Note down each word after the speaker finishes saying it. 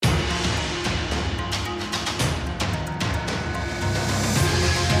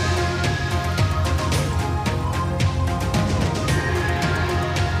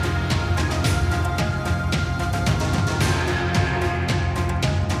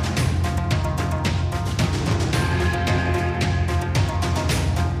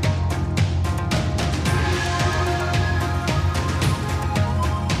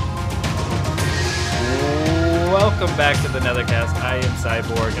back to the Nethercast. I am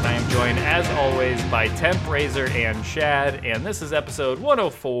Cyborg, and I am joined, as always, by Temp, Razor, and Shad, and this is episode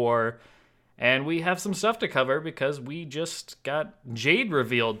 104, and we have some stuff to cover because we just got Jade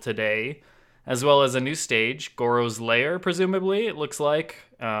revealed today, as well as a new stage, Goro's Lair, presumably, it looks like,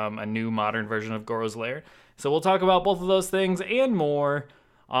 a new modern version of Goro's Lair. So we'll talk about both of those things and more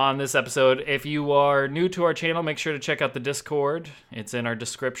on this episode. If you are new to our channel, make sure to check out the Discord. It's in our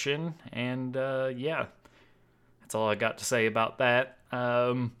description, and yeah. That's all I got to say about that.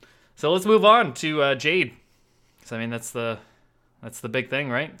 So let's move on to Jade. So I mean, that's the big thing,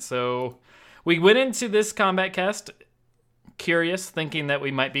 right? So we went into this combat cast curious, thinking that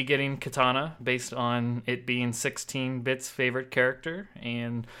we might be getting Kitana based on it being 16-bit's favorite character,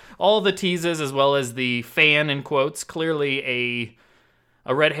 and all the teases as well as the fan in quotes, clearly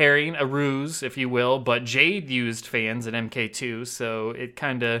a red herring, a ruse, if you will, but Jade used fans in MK2, so it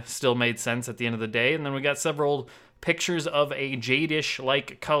kind of still made sense at the end of the day. And then we got several pictures of a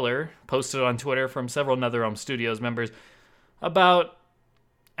Jade-ish-like color posted on Twitter from several NetherRealm Studios members about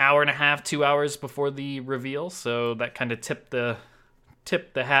hour and a half, 2 hours before the reveal, so that kind of tipped the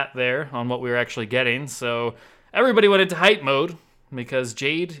hat there on what we were actually getting. So everybody went into hype mode, because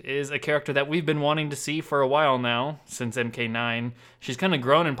Jade is a character that we've been wanting to see for a while now, since MK9. She's kind of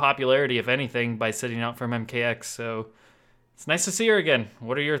grown in popularity, if anything, by sitting out from MKX, so it's nice to see her again.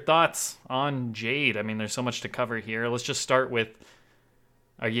 What are your thoughts on Jade? I mean, there's so much to cover here. Let's just start with,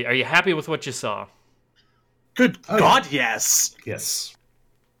 are you happy with what you saw? Good God, yes. Yes.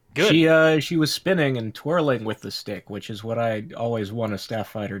 Good. She was spinning and twirling with the stick, which is what I always want a staff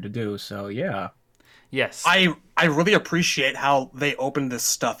fighter to do, so yeah. Yes. I really appreciate how they opened this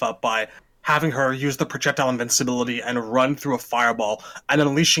stuff up by having her use the projectile invincibility and run through a fireball and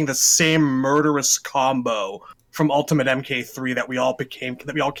unleashing the same murderous combo from Ultimate MK3 that we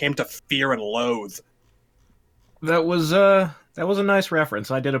all came to fear and loathe. That was a nice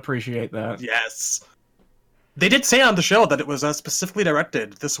reference. I did appreciate that. Yes. They did say on the show that it was specifically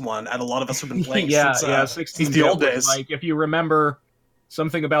directed, this one, and a lot of us have been playing since 16 the old days. Like, if you remember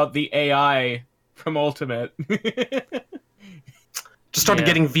something about the AI from Ultimate. Just started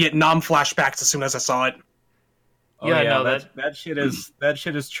getting Vietnam flashbacks as soon as I saw it. Oh, yeah, no, that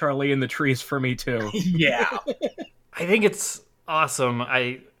shit is Charlie in the trees for me too. Yeah. I think it's awesome.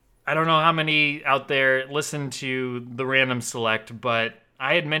 I don't know how many out there listen to the random select, but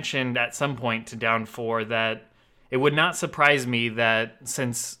I had mentioned at some point to Down 4 that it would not surprise me that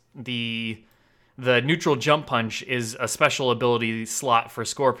since the neutral jump punch is a special ability slot for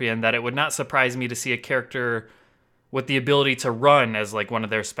Scorpion, that it would not surprise me to see a character with the ability to run as like one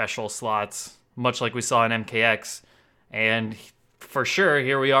of their special slots, much like we saw in MKX. And for sure,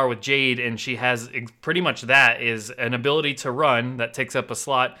 here we are with Jade, and she has pretty much that, is an ability to run that takes up a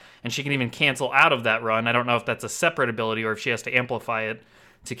slot, and she can even cancel out of that run. I don't know if that's a separate ability or if she has to amplify it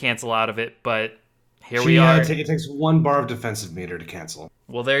to cancel out of it, but here we are. It takes 1 bar of defensive meter to cancel.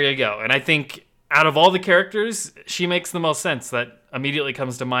 Well, there you go. And I think out of all the characters, she makes the most sense. That immediately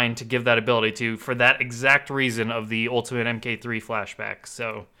comes to mind to give that ability to, for that exact reason of the Ultimate MK3 flashback.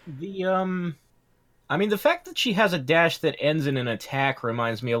 So the fact that she has a dash that ends in an attack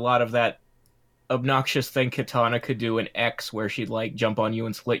reminds me a lot of that obnoxious thing Kitana could do in X, where she'd like jump on you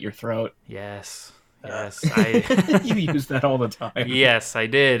and slit your throat. Yes. You use that all the time. Yes, I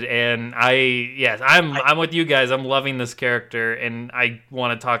did, and I'm with you guys. I'm loving this character, and I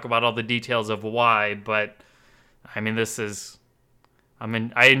want to talk about all the details of why. But I mean,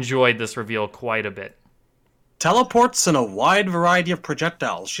 I enjoyed this reveal quite a bit. Teleports in a wide variety of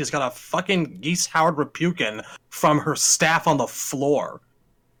projectiles. She's got a fucking Geese Howard Repukin from her staff on the floor.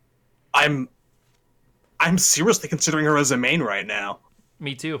 I'm seriously considering her as a main right now.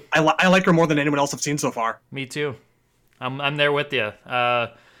 Me too. I like her more than anyone else I've seen so far. Me too. I'm there with you.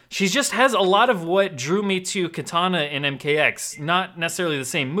 She just has a lot of what drew me to Kitana in MKX. Not necessarily the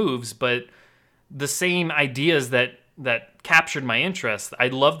same moves, but the same ideas that captured my interest. I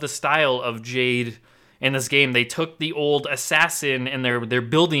love the style of Jade in this game. They took the old assassin and they're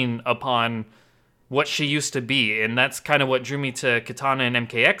building upon what she used to be, and that's kind of what drew me to Kitana in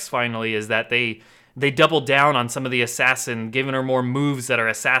MKX finally, is that they doubled down on some of the assassin, giving her more moves that are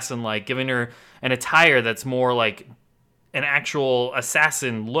assassin-like, giving her an attire that's more like an actual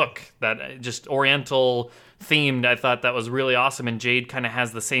assassin look, that just oriental themed. I thought that was really awesome, and Jade kind of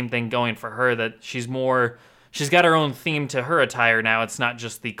has the same thing going for her, that she's got her own theme to her attire now. It's not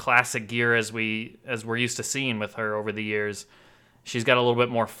just the classic gear as we're used to seeing with her over the years. She's got a little bit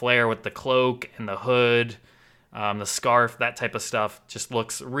more flair with the cloak and the hood, the scarf, that type of stuff. Just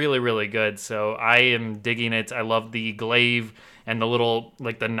looks really, really good. So I am digging it. I love the glaive and the little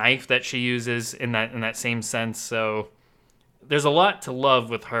like the knife that she uses in that same sense. So there's a lot to love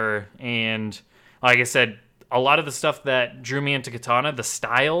with her, and like I said, a lot of the stuff that drew me into Kitana, the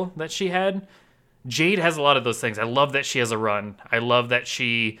style that she had, Jade has a lot of those things. I love that she has a run. I love that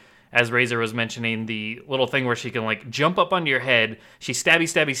she, as Razor was mentioning, the little thing where she can like jump up onto your head, she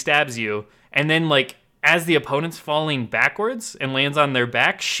stabs you, and then like as the opponent's falling backwards and lands on their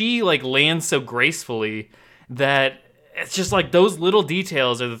back, she like lands so gracefully that it's just like those little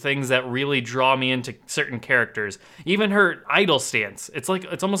details are the things that really draw me into certain characters. Even her idle stance, it's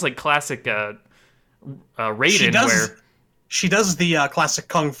almost like classic Raiden, where she does the classic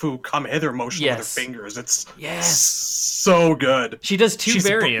kung fu come hither motion with her fingers. It's so good. She does two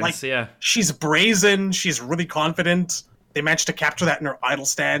variants. She's brazen. She's really confident. They managed to capture that in her idle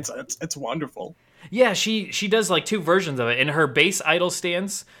stance. It's wonderful. Yeah, she does like two versions of it. In her base idle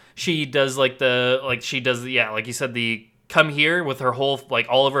stance, she does like like you said, the come here with her whole like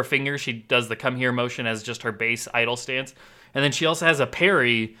all of her fingers. She does the come here motion as just her base idle stance, and then she also has a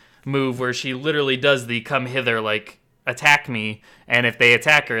parry move where she literally does the come hither, like attack me, and if they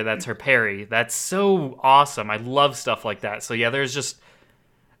attack her, that's her parry. That's so awesome. I love stuff like that. So yeah, there's just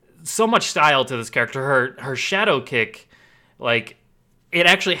so much style to this character. Her shadow kick, like it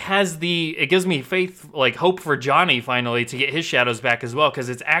actually has it gives me faith, like hope for Johnny finally to get his shadows back as well, because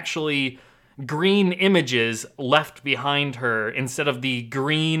it's actually green images left behind her instead of the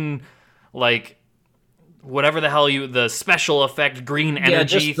green, like whatever the hell the special effect green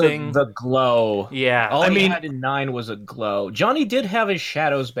energy thing. The glow. Yeah. All he had in 9 was a glow. Johnny did have his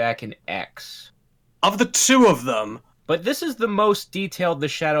shadows back in X. Of the two of them. But this is the most detailed the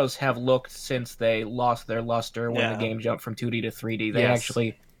shadows have looked since they lost their luster when the game jumped from 2D to 3D. They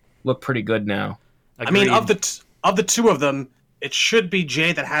actually look pretty good now. Agreed. I mean, of the two of them, it should be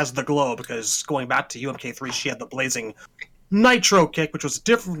Jade that has the glow, because going back to UMK3, she had the blazing nitro kick, which was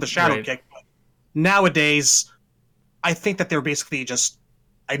different from the shadow kick. But nowadays, I think that they're basically just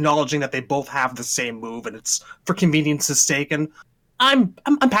acknowledging that they both have the same move, and it's for convenience's sake. And I'm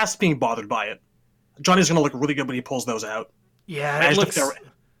past being bothered by it. Johnny's gonna look really good when he pulls those out. Yeah,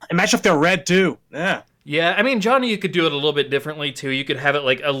 imagine if they're red too. Yeah. Yeah, I mean, Johnny, you could do it a little bit differently too. You could have it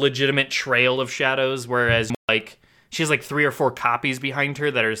like a legitimate trail of shadows, whereas like she has like 3 or 4 copies behind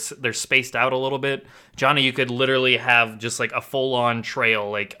her that they're spaced out a little bit. Johnny, you could literally have just like a full-on trail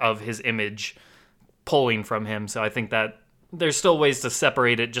like of his image pulling from him. So I think that there's still ways to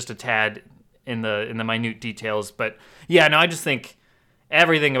separate it just a tad in the minute details. But yeah, no, I just think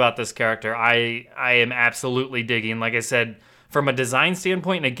everything about this character, I am absolutely digging. Like I said, from a design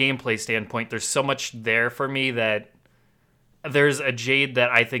standpoint and a gameplay standpoint, there's so much there for me that there's a Jade that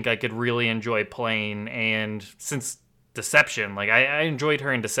I think I could really enjoy playing. And since Deception, like I enjoyed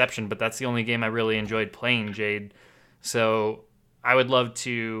her in Deception, but that's the only game I really enjoyed playing Jade. So I'd love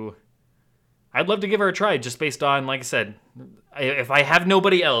to give her a try, just based on, like I said, if I have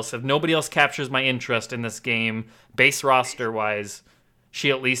nobody else, if nobody else captures my interest in this game, base roster wise, she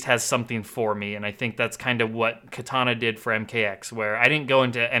at least has something for me. And I think that's kind of what Kitana did for MKX, where I didn't go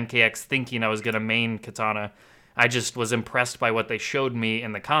into MKX thinking I was going to main Kitana. I just was impressed by what they showed me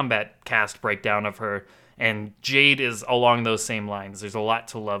in the combat cast breakdown of her. And Jade is along those same lines. There's a lot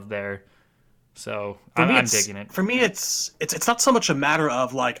to love there. So I'm digging it. For me, it's not so much a matter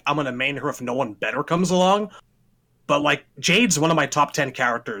of like I'm gonna main her if no one better comes along, but like Jade's one of my top 10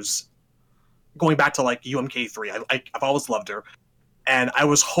 characters. Going back to like UMK3, I've always loved her, and I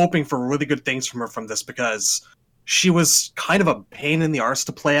was hoping for really good things from her from this, because she was kind of a pain in the arse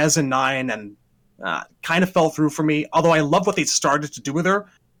to play as in 9, and kind of fell through for me. Although I love what they started to do with her,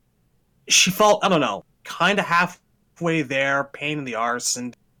 she felt, I don't know, kind of halfway there, pain in the arse,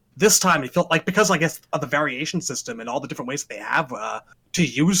 and this time it felt like, because I guess of the variation system and all the different ways that they have to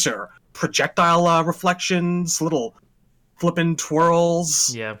use her, projectile reflections, little flippin'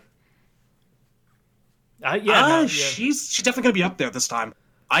 twirls. Yeah. She's definitely gonna be up there this time.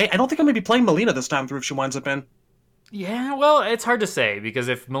 I don't think I'm gonna be playing Mileena this time through if she winds up in. Yeah, well, it's hard to say, because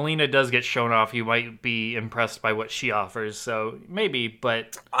if Mileena does get shown off, you might be impressed by what she offers. So maybe,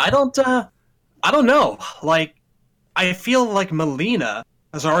 but I don't know. Like, I feel like Mileena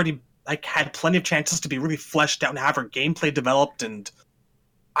has already like had plenty of chances to be really fleshed out and have her gameplay developed, and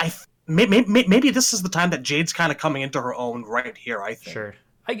maybe this is the time that Jade's kind of coming into her own right here. I think. Sure,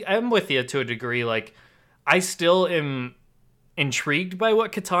 I'm with you to a degree. Like, I still am intrigued by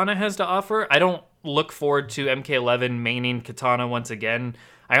what Kitana has to offer. I don't look forward to MK11 maining Kitana once again.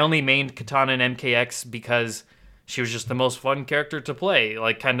 I only mained Kitana in MKX because she was just the most fun character to play.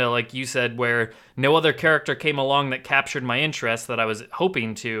 Like, kind of like you said, where no other character came along that captured my interest that I was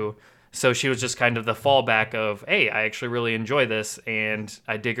hoping to. So she was just kind of the fallback of, hey, I actually really enjoy this, and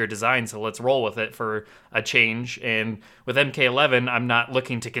I dig her design, so let's roll with it for a change. And with MK11, I'm not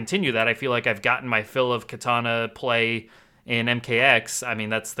looking to continue that. I feel like I've gotten my fill of Katana play in MKX. I mean,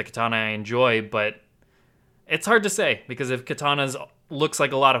 that's the Katana I enjoy, but it's hard to say, because if Katana's looks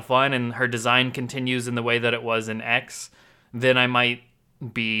like a lot of fun and her design continues in the way that it was in X, then I might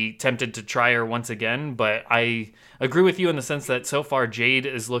be tempted to try her once again. But I agree with you in the sense that so far Jade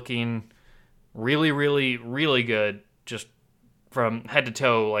is looking really, really, really good, just from head to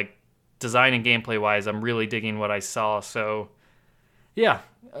toe, like design and gameplay wise. I'm really digging what I saw. So yeah,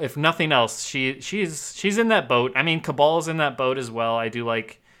 if nothing else, she's in that boat. I mean, Cabal's in that boat as well. I do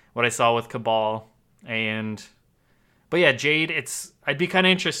like what I saw with Cabal. But yeah, Jade, I'd be kind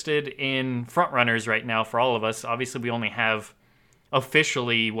of interested in frontrunners right now for all of us. Obviously, we only have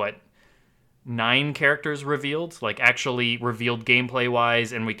officially 9 characters revealed, like actually revealed gameplay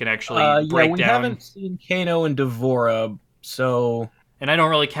wise, and we can actually break we down. haven't seen Kano and Devora, so. And I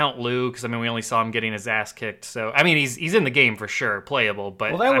don't really count Liu because I mean we only saw him getting his ass kicked. So I mean he's in the game for sure, playable.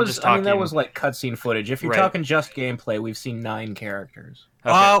 But Well, I'm just talking. that was like cutscene footage. If you're Right. talking just gameplay, we've seen 9 characters.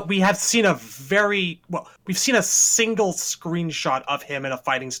 Okay. We have seen we've seen a single screenshot of him in a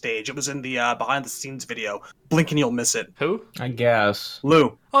fighting stage. It was in the behind the scenes video. Blink and you'll miss it. Who? I guess.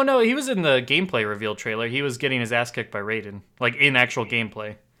 Lou. Oh no, he was in the gameplay reveal trailer. He was getting his ass kicked by Raiden, like in actual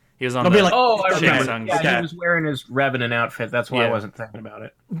gameplay. He was on They'll the be like, Oh, I Okay. remember. Shang Yeah, Okay. he was wearing his Revenant outfit. That's why Yeah. I wasn't thinking about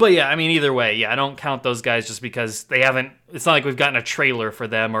it. But yeah, I mean, either way, yeah, I don't count those guys just because they haven't. It's not like we've gotten a trailer for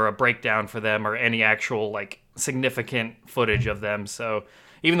them or a breakdown for them or any actual like significant footage of them. So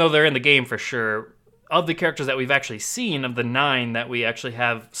even though they're in the game for sure, of the characters that we've actually seen, of the 9 that we actually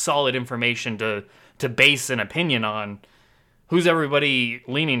have solid information to base an opinion on, who's everybody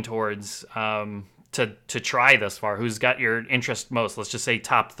leaning towards to try thus far? Who's got your interest most? Let's just say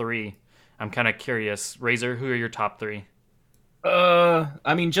top 3. I'm kind of curious. Razor, who are your top 3?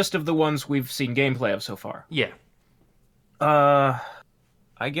 I mean, just of the ones we've seen gameplay of so far. Yeah.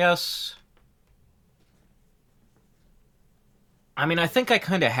 I guess. I mean, I think I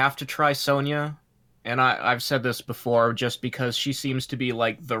kind of have to try Sonya, and I've said this before, just because she seems to be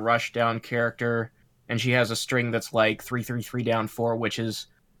like the rush down character, and she has a string that's like 3-3-3 down 4, which is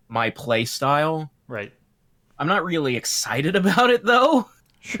my play style. Right. I'm not really excited about it though.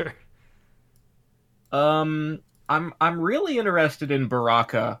 Sure. I'm really interested in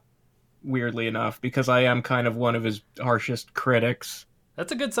Baraka, weirdly enough, because I am kind of one of his harshest critics.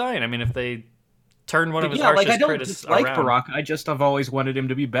 That's a good sign. I mean, if they turn one of But his yeah, like harshest I don't critics dislike around. Baraka. I've always wanted him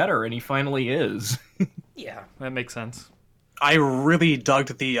to be better, and he finally is. Yeah, that makes sense. I really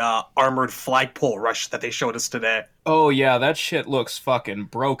dug the armored flagpole rush that they showed us today. Oh yeah, that shit looks fucking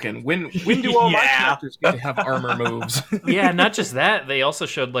broken. When do all my Yeah. characters get to have armor moves? Yeah, not just that. They also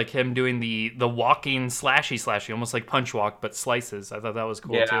showed like him doing the walking slashy, almost like punch walk, but slices. I thought that was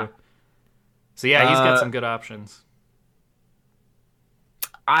cool Yeah. too. So yeah, he's got Uh, some good options.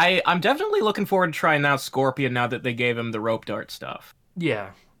 I'm definitely looking forward to trying out Scorpion now that they gave him the rope dart stuff. Yeah,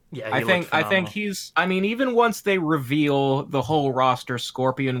 he I looked think phenomenal. he's. I mean, even once they reveal the whole roster,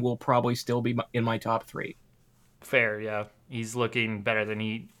 Scorpion will probably still be in my top 3. Fair. Yeah, he's looking better than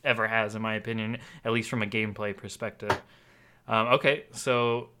he ever has, in my opinion, at least from a gameplay perspective. Okay,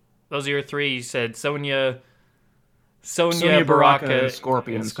 so those are your 3. You said Sonya, Baraka, and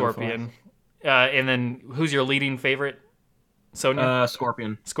Scorpion. and Scorpion. And then who's your leading favorite? Sonya?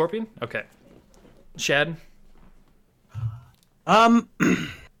 Scorpion. Scorpion? Okay. Shad?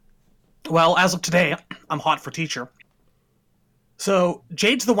 Well, as of today, I'm hot for teacher. So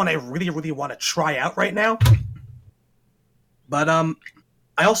Jade's the one I really, really want to try out right now. But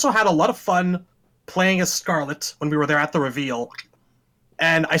I also had a lot of fun playing as Scarlet when we were there at the reveal,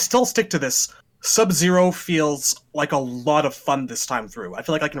 and I still stick to this. Sub-Zero feels like a lot of fun this time through. I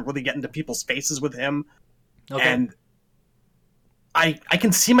feel like I can really get into people's faces with him, Okay. and I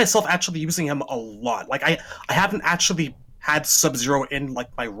can see myself actually using him a lot. Like I haven't actually had Sub-Zero in like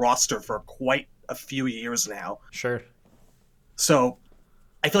my roster for quite a few years now. Sure. So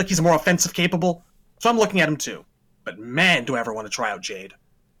I feel like he's more offensive capable. So I'm looking at him too. But man, do I ever want to try out Jade.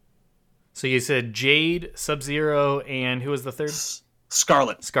 So you said Jade, Sub-Zero, and who was the third?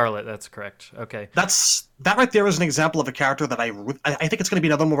 Scarlet. Scarlet, that's correct. Okay. That right there is an example of a character that I think it's going to be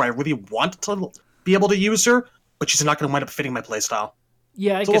another one where I really want to be able to use her, but she's not going to wind up fitting my playstyle.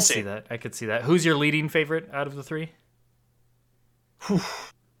 Yeah, I So could we'll see see. that. I could see that. Who's your leading favorite out of the 3?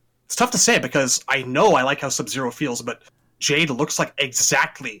 It's tough to say because I know I like how Sub-Zero feels, but Jade looks like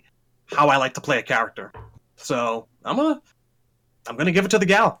exactly how I like to play a character. So I'm gonna give it to the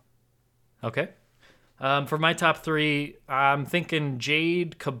gal. Okay. For my top three, I'm thinking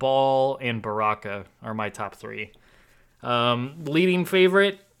Jade, Cabal, and Baraka are my top three. Leading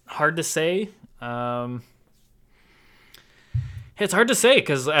favorite, hard to say. It's hard to say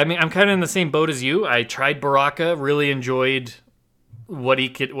because I mean I'm kind of in the same boat as you. I tried Baraka, really enjoyed what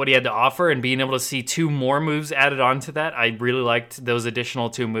he had to offer, and being able to see two more moves added onto that, I really liked those additional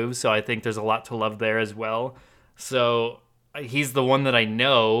two moves. So I think there's a lot to love there as well. So he's the one that I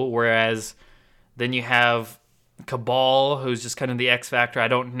know. Whereas then you have Cabal, who's just kind of the X factor. I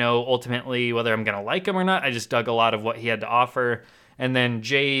don't know ultimately whether I'm gonna like him or not. I just dug a lot of what he had to offer, and then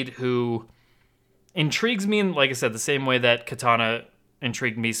Jade, who intrigues me in, like I said, the same way that Katana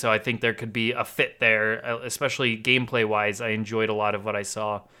intrigued me, so I think there could be a fit there, especially gameplay-wise. I enjoyed a lot of what I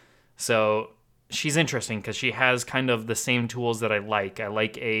saw. So she's interesting because she has kind of the same tools that I like. I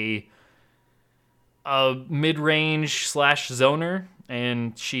like a mid-range / zoner,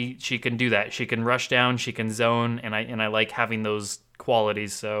 and she can do that. She can rush down, she can zone, and I like having those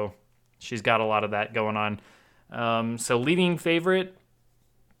qualities, so she's got a lot of that going on. So leading favorite,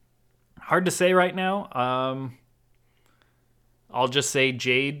 hard to say right now. I'll just say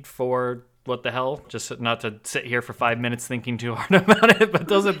Jade for what the hell, just not to sit here for 5 minutes thinking too hard about it, but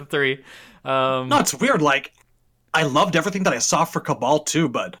those are the three. No, it's weird. Like, I loved everything that I saw for Cabal too,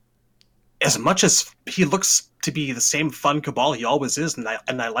 but as much as he looks to be the same fun Cabal he always is, and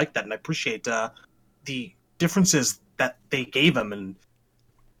I like that, and I appreciate the differences that they gave him, and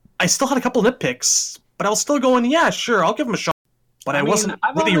I still had a couple nitpicks, but I was still going, yeah, sure, I'll give him a shot. But I wasn't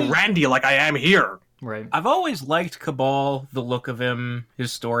really Randy like I am here. Right. I've always liked Cabal, the look of him,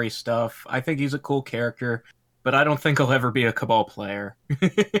 his story stuff. I think he's a cool character, but I don't think he'll ever be a Cabal player.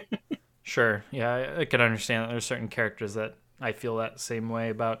 Sure. Yeah, I can understand that there's certain characters that I feel that same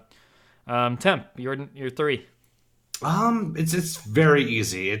way about. Temp, you're three. It's very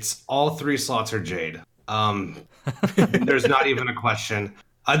easy. It's all three slots are Jade. There's not even a question.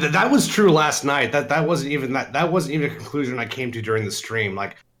 That was true last night. That wasn't even a conclusion I came to during the stream.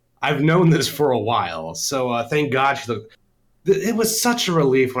 Like, I've known this for a while, so thank God she looked. It was such a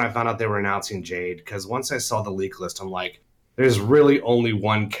relief when I found out they were announcing Jade, because once I saw the leak list, I'm like, there's really only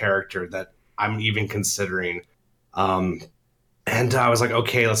one character that I'm even considering. And I was like,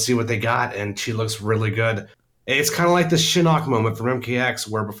 okay, let's see what they got, and she looks really good. It's kind of like the Shinnok moment from MKX,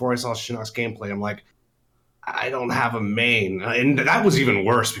 where before I saw Shinnok's gameplay, I'm like, I don't have a main. And that was even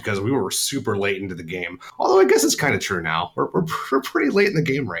worse because we were super late into the game. Although I guess it's kind of true now. We're pretty late in the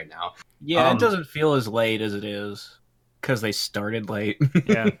game right now. Yeah, it doesn't feel as late as it is because they started late.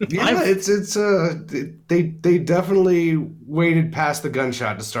 Yeah, they definitely waited past the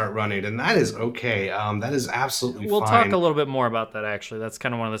gunshot to start running, and that is okay. That is absolutely fine. We'll talk a little bit more about that, actually. That's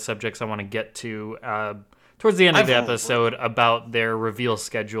kind of one of the subjects I want to get to towards the end of the episode about their reveal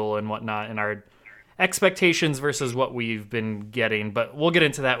schedule and whatnot and our expectations versus what we've been getting, but we'll get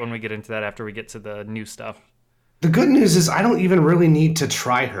into that when we get into that after we get to the new stuff. The good news is I don't even really need to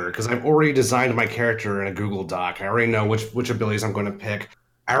try her because I've already designed my character in a Google Doc. I already know which abilities I'm going to pick.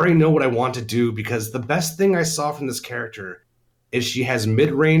 I already know what I want to do because the best thing I saw from this character is she has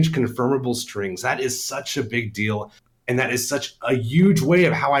mid-range confirmable strings. That is such a big deal, and that is such a huge way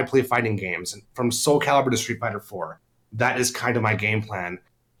of how I play fighting games. From Soul Calibur to Street Fighter 4, that is kind of my game plan.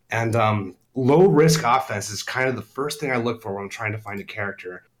 And low risk offense is kind of the first thing I look for when I'm trying to find a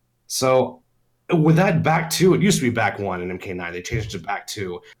character. So with that back 2, it used to be back 1 in MK9. They changed it to back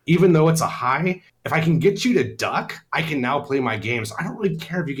 2. Even though it's a high, if I can get you to duck, I can now play my games. I don't really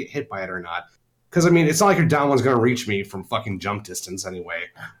care if you get hit by it or not. Because, I mean, it's not like your down one's going to reach me from fucking jump distance anyway.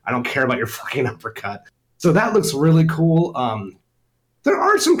 I don't care about your fucking uppercut. So that looks really cool. There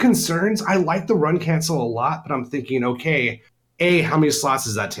are some concerns. I like the run cancel a lot, but I'm thinking, okay, A, how many slots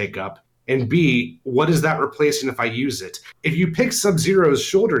does that take up? And B, what is that replacing if I use it? If you pick Sub-Zero's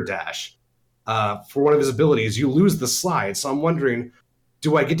shoulder dash for one of his abilities, you lose the slide. So I'm wondering,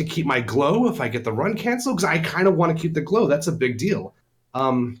 do I get to keep my glow if I get the run cancel? Because I kind of want to keep the glow. That's a big deal.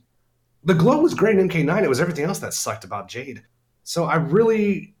 The glow was great in MK9. It was everything else that sucked about Jade. So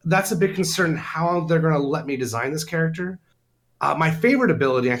that's a big concern, how they're going to let me design this character. My favorite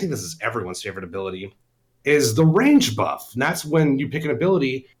ability, I think this is everyone's favorite ability, is the range buff. And that's when you pick an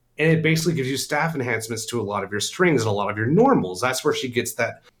ability and it basically gives you staff enhancements to a lot of your strings and a lot of your normals. That's where she gets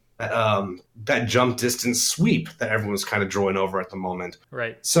that jump distance sweep that everyone's kind of drawing over at the moment.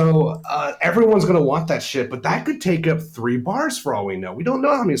 Right. So everyone's going to want that shit, but that could take up 3 bars for all we know. We don't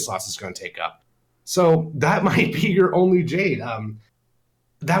know how many slots it's going to take up. So that might be your only Jade.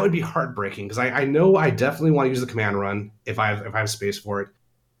 That would be heartbreaking because I know I definitely want to use the command run if I have space for it.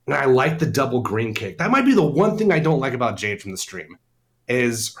 And I like the double green kick. That might be the one thing I don't like about Jade from the stream,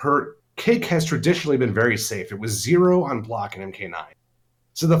 is her Kick has traditionally been very safe. It was 0 on block in MK9.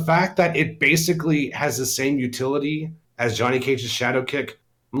 So the fact that it basically has the same utility as Johnny Cage's Shadow Kick,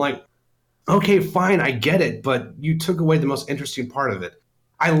 I'm like, okay, fine, I get it, but you took away the most interesting part of it.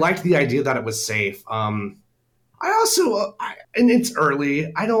 I liked the idea that it was safe. I also, and it's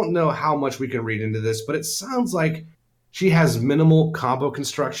early, I don't know how much we can read into this, but it sounds like she has minimal combo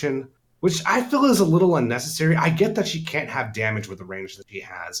construction, which I feel is a little unnecessary. I get that she can't have damage with the range that she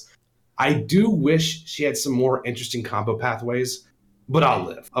has. I do wish she had some more interesting combo pathways, but I'll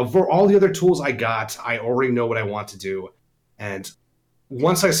live. For all the other tools I got, I already know what I want to do. And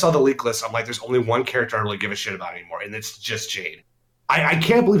once I saw the leak list, I'm like, there's only one character I really give a shit about anymore, and it's just Jade. I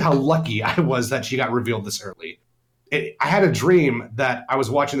can't believe how lucky I was that she got revealed this early. I had a dream that I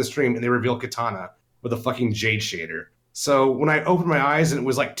was watching the stream and they revealed Katana with a fucking Jade shader. So when I opened my eyes and it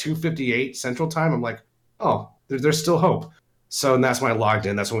was like 2:58 Central Time, I'm like, oh, there's still hope. So and that's when I logged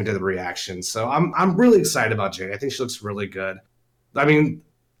in. That's when we did the reaction. So I'm really excited about Jade. I think she looks really good. I mean,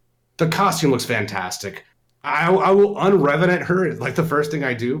 the costume looks fantastic. I will unrevenant her like the first thing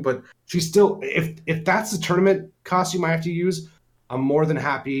I do, but she's still, if that's the tournament costume I have to use, I'm more than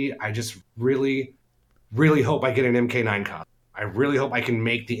happy. I just really, really hope I get an MK9 costume. I really hope I can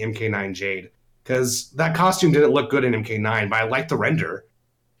make the MK9 Jade, because that costume didn't look good in MK9, but I liked the render.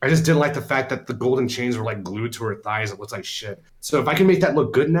 I just didn't like the fact that the golden chains were like glued to her thighs. It looks like shit. So if I can make that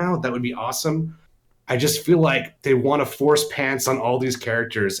look good now, that would be awesome. I just feel like they want to force pants on all these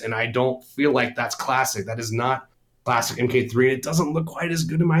characters, and I don't feel like that's classic. That is not classic MK3, and it doesn't look quite as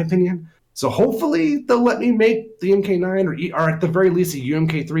good in my opinion. So hopefully they'll let me make the MK9 or at the very least a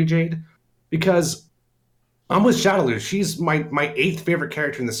UMK3 Jade, because I'm with Shadowloo. She's my 8th favorite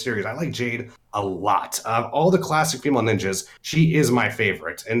character in the series. I like Jade a lot. Of all the classic female ninjas, she is my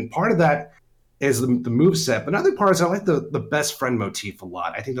favorite. And part of that is the moveset, but another part is I like the best friend motif a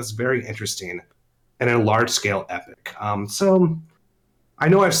lot. I think that's very interesting and a large-scale epic. So I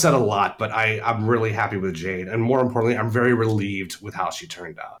know I've said a lot, but I'm really happy with Jade. And more importantly, I'm very relieved with how she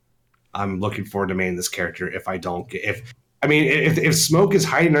turned out. I'm looking forward to maining this character if I don't get... If Smoke is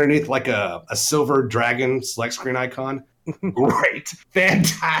hiding underneath like a silver dragon select screen icon, great.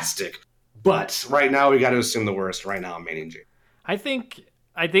 Fantastic. But right now we got to assume the worst. Right now I'm maining Jade. I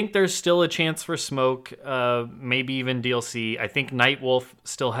think there's still a chance for Smoke, maybe even DLC. I think Nightwolf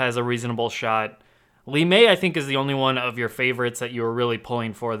still has a reasonable shot. Li Mei, I think, is the only one of your favorites that you were really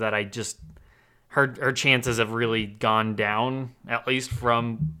pulling for that I just... Her chances have really gone down, at least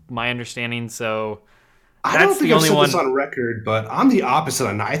from my understanding, so... I don't think I've said this on record, but I'm the opposite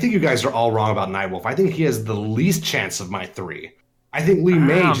on Night. I think you guys are all wrong about Nightwolf. I think he has the least chance of my 3. I think Li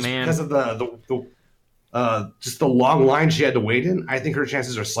Mei, just because of just the long line she had to wait in, I think her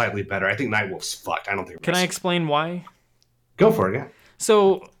chances are slightly better. I think Nightwolf's fucked. I don't think... Can I explain why? Go for it, yeah.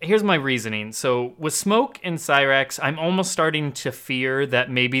 So here's my reasoning. So with Smoke and Cyrax, I'm almost starting to fear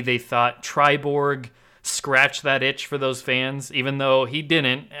that maybe they thought Triborg scratched that itch for those fans, even though he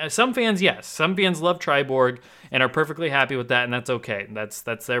didn't. Some fans, yes. Some fans love Triborg and are perfectly happy with that, and that's okay. That's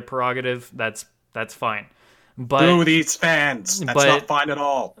their prerogative. That's fine. But boo these fans. That's not fine at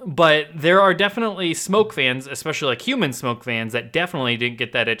all. But there are definitely Smoke fans, especially like human Smoke fans, that definitely didn't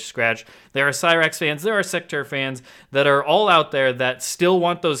get that itch scratched. There are Cyrax fans, there are Sector fans that are all out there that still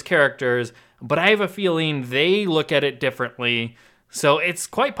want those characters, but I have a feeling they look at it differently. So it's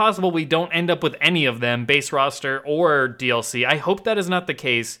quite possible we don't end up with any of them, base roster or DLC. I hope that is not the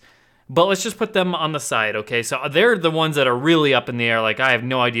case, but let's just put them on the side, okay? So they're the ones that are really up in the air. Like, I have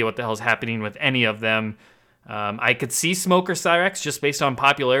no idea what the hell's happening with any of them. I could see Smoke or Cyrax just based on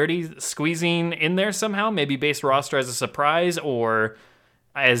popularity squeezing in there somehow, maybe base roster as a surprise or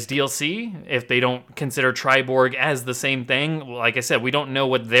as DLC if they don't consider Triborg as the same thing. Like I said, we don't know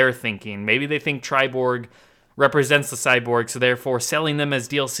what they're thinking. Maybe they think Triborg represents the Cyborg, so therefore selling them as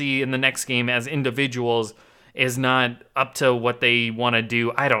DLC in the next game as individuals is not up to what they want to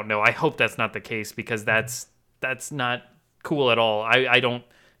do. I don't know. I hope that's not the case, because that's not cool at all. I don't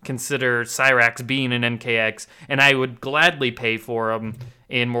consider Cyrax being an MKX, and I would gladly pay for him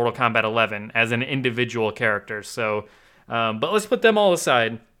in Mortal Kombat 11 as an individual character. So, but let's put them all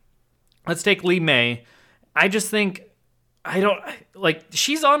aside. Let's take Li Mei. I just think,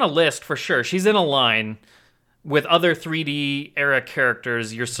 she's on a list for sure. She's in a line with other 3D era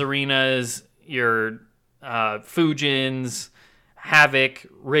characters, your Serenas, your Fujins, Havoc,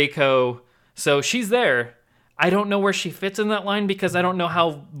 Reiko. So she's there. I don't know where she fits in that line, because I don't know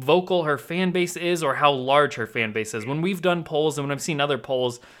how vocal her fan base is or how large her fan base is. When we've done polls and when I've seen other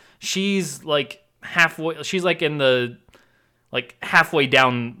polls, she's like halfway. She's like in the halfway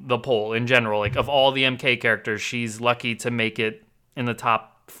down the poll in general. Like, of all the MK characters, she's lucky to make it in the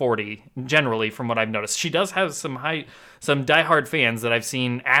top top 40 generally from what I've noticed. She does have some diehard fans that I've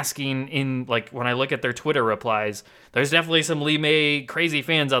seen asking in, like, when I look at their Twitter replies, there's definitely some Lee May crazy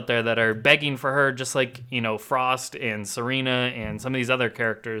fans out there that are begging for her, just like, you know, Frost and Serena and some of these other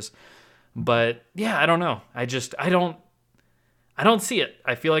characters. But yeah, I don't know. I don't see it.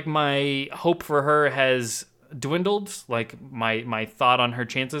 I feel like my hope for her has dwindled, like my thought on her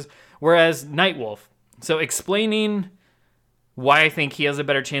chances. Whereas Nightwolf, so explaining why I think he has a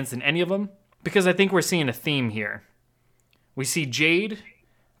better chance than any of them, because I think we're seeing a theme here. We see Jade,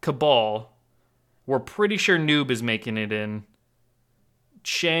 Cabal, we're pretty sure Noob is making it in,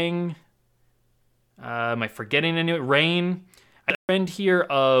 Shang, am I forgetting any? Rain. A trend here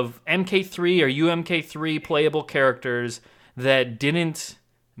of MK3 or UMK3 playable characters that didn't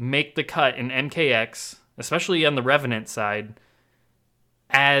make the cut in MKX, especially on the Revenant side,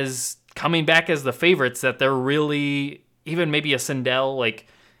 as coming back as the favorites, that they're really, even maybe a Sindel, like,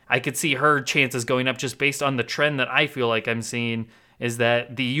 I could see her chances going up just based on the trend that I feel like I'm seeing, is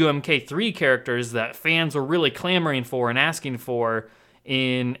that the UMK3 characters that fans were really clamoring for and asking for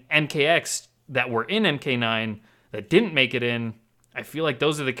in MKX that were in MK9 that didn't make it in, I feel like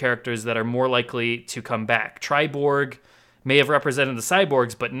those are the characters that are more likely to come back. Triborg may have represented the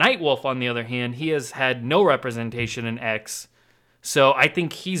cyborgs, but Nightwolf, on the other hand, he has had no representation in X. So I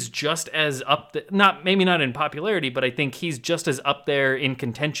think he's just as maybe not in popularity, but I think he's just as up there in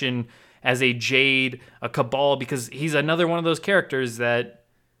contention as a Jade, a Cabal, because he's another one of those characters that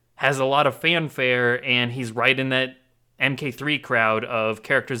has a lot of fanfare, and he's right in that MK3 crowd of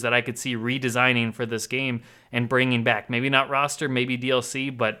characters that I could see redesigning for this game and bringing back. Maybe not roster, maybe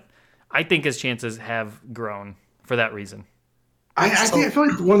DLC, but I think his chances have grown for that reason. I feel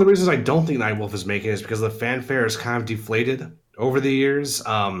like one of the reasons I don't think Nightwolf is making it is because the fanfare is kind of deflated over the years.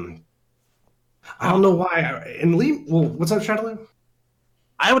 I don't know why. And Lee, well, what's up, Shadowland?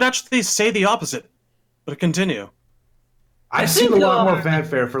 I would actually say the opposite, but continue. I've seen a lot more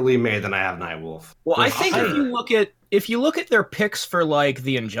fanfare for Lee May than I have Nightwolf. Well, I think if you look at their picks for, like,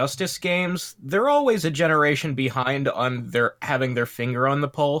 the Injustice games, they're always a generation behind on their having their finger on the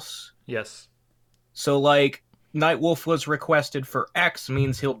pulse. Yes. So, like, Nightwolf was requested for X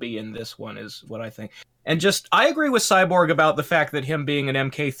means he'll be in this one, is what I think. And just, I agree with Cyborg about the fact that him being an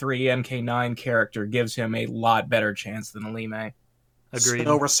MK3, MK9 character gives him a lot better chance than Lee May. Agreed.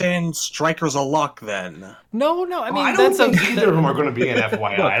 So we're saying Striker's a lock then. No, I mean, I don't think either of them are going to be in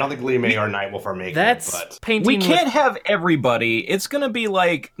FYI. I don't think Lee May or Nightwolf are making it. But painting. We can't have everybody. It's going to be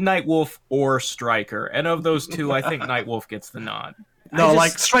like Nightwolf or Striker. And of those two, I think Nightwolf gets the nod. No,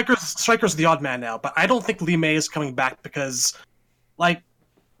 like, Striker's the odd man now, but I don't think Lee May is coming back because, like,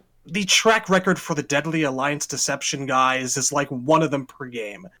 the track record for the Deadly Alliance Deception guys is like one of them per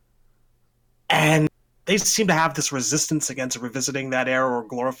game. And they seem to have this resistance against revisiting that era or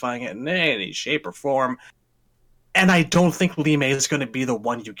glorifying it in any shape or form. And I don't think Lee May is going to be the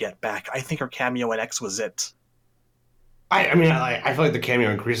one you get back. I think her cameo in X was it. I mean, I feel like the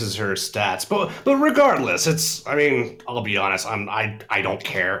cameo increases her stats, but regardless, it's. I mean, I'll be honest. I don't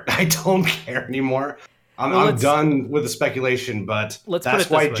care. I don't care anymore. I'm done with the speculation. But that's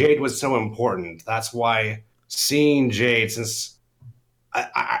why Jade was so important. That's why seeing Jade, since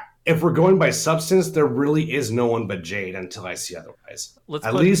if we're going by substance, there really is no one but Jade until I see otherwise.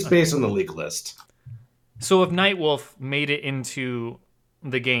 At least based on the league list. So if Nightwolf made it into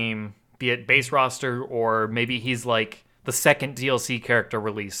the game, be it base roster or maybe he's like the second DLC character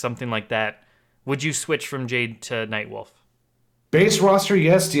release, something like that, would you switch from Jade to Nightwolf? Base roster,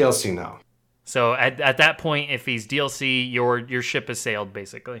 yes. DLC, no. So at that point, if he's DLC, your ship has sailed,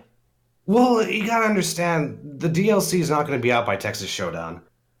 basically. Well, you gotta understand, the DLC is not going to be out by Texas Showdown.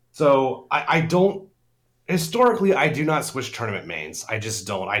 So I don't... Historically, I do not switch tournament mains. I just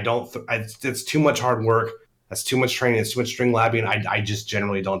don't. It's too much hard work. That's too much training. It's too much string labbing. I just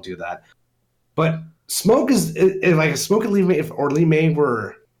generally don't do that. But Smoke is... If like Smoke and Lee May, or Lee May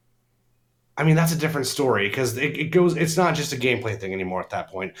were... I mean, that's a different story, because it's not just a gameplay thing anymore at that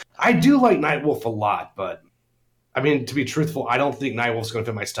point. I do like Nightwolf a lot, but... I mean, to be truthful, I don't think Nightwolf's going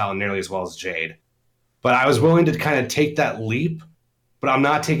to fit my style nearly as well as Jade. But I was willing to kind of take that leap, but I'm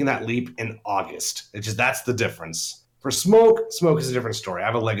not taking that leap in August. That's the difference. For Smoke is a different story. I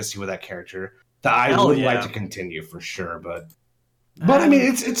have a legacy with that character that I would like to continue for sure. But I mean,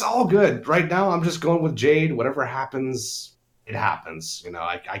 it's all good. Right now, I'm just going with Jade. Whatever happens, it happens. You know,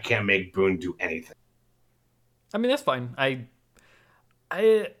 I can't make Boone do anything. I mean, that's fine. Well,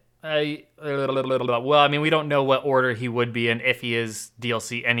 I mean, we don't know what order he would be in if he is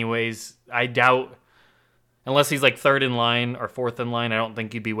DLC anyways. I doubt, unless he's like third in line or fourth in line, I don't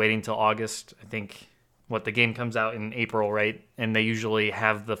think he'd be waiting till August. I think what the game comes out in April, right? And they usually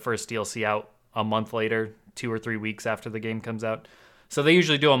have the first DLC out a month later, 2 or 3 weeks after the game comes out. So they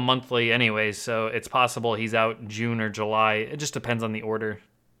usually do a monthly anyways, so it's possible he's out June or July. It just depends on the order.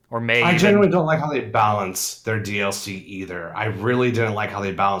 Or May. I generally don't like how they balance their DLC either. I really didn't like how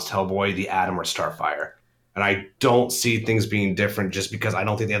they balanced Hellboy, The Atom, or Starfire. And I don't see things being different just because I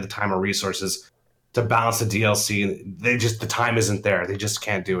don't think they have the time or resources to balance the DLC. The time isn't there. They just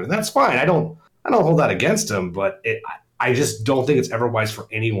can't do it. And that's fine. I don't hold that against them, but I just don't think it's ever wise for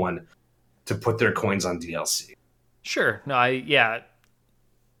anyone to put their coins on DLC. Sure. No,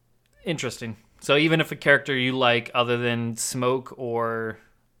 interesting. So even if a character you like other than Smoke or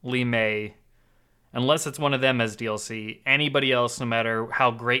Lee May, unless it's one of them as DLC, anybody else, no matter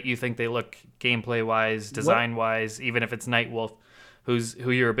how great you think they look gameplay-wise, design-wise, even if it's Nightwolf, who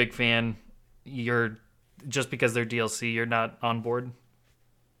you're a big fan, you're just because they're DLC, you're not on board?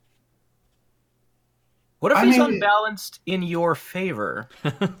 What if he's unbalanced in your favor?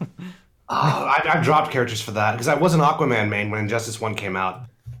 I've dropped characters for that because I was an Aquaman main when Injustice 1 came out.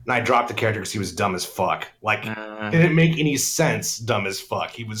 And I dropped the character because he was dumb as fuck. Like, it didn't make any sense dumb as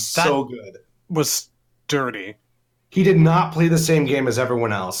fuck. He was so good. Was dirty. He did not play the same game as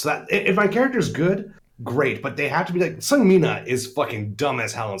everyone else. If my character's good, great. But they have to be like... Sung Mina is fucking dumb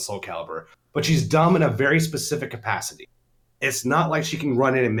as hell in Soul Calibur. But she's dumb in a very specific capacity. It's not like she can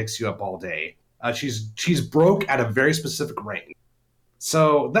run in and mix you up all day. She's broke at a very specific range.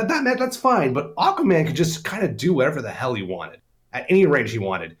 So that's fine. But Aquaman could just kind of do whatever the hell he wanted. At any range he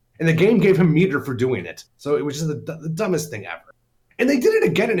wanted. And the game gave him meter for doing it. So it was just the dumbest thing ever. And they did it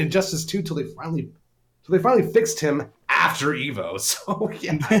again in Injustice 2 till they finally fixed him after Evo. So,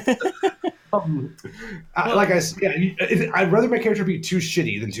 yeah. Like I said, I'd rather my character be too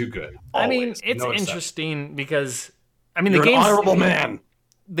shitty than too good. Always. I mean, it's interesting because, I mean, You're an honorable man.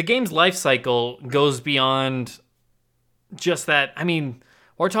 The game's life cycle goes beyond just that. I mean...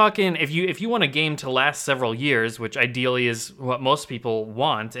 We're talking, if you want a game to last several years, which ideally is what most people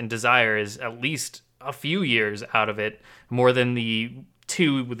want and desire, is at least a few years out of it, more than the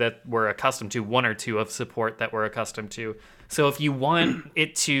 2 that we're accustomed to, 1 or 2 of support that we're accustomed to. So if you want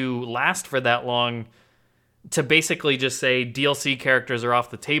it to last for that long, to basically just say DLC characters are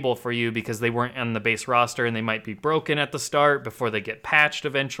off the table for you because they weren't on the base roster and they might be broken at the start before they get patched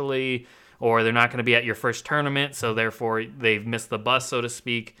eventually, or they're not going to be at your first tournament, so therefore they've missed the bus, so to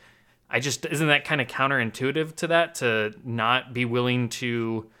speak. Isn't that kind of counterintuitive to that, to not be willing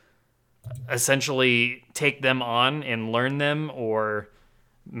to essentially take them on and learn them, or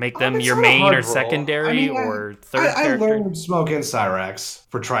make them your main or secondary or third character? I learned Smoke and Cyrax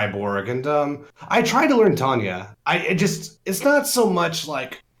for Triborg, and I tried to learn Tanya. It's not so much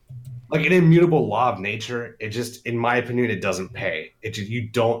like an immutable law of nature. It just, in my opinion, it doesn't pay. You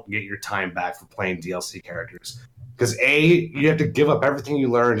don't get your time back for playing DLC characters. Because A, you have to give up everything you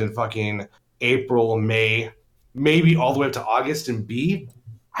learned in fucking April, May, maybe all the way up to August, and B,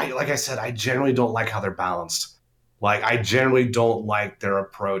 like I said, I generally don't like how they're balanced. Like, I generally don't like their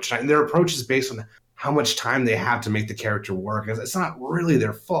approach. And their approach is based on how much time they have to make the character work. It's not really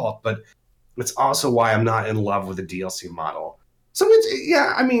their fault, but it's also why I'm not in love with the DLC model. So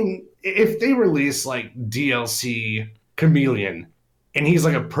if they release like DLC Chameleon, and he's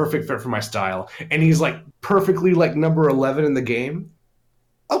like a perfect fit for my style, and he's like perfectly like number 11 in the game,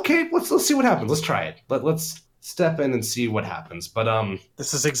 okay, let's see what happens. Let's try it. Let's step in and see what happens. But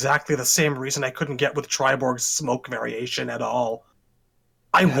this is exactly the same reason I couldn't get with Triborg's Smoke variation at all.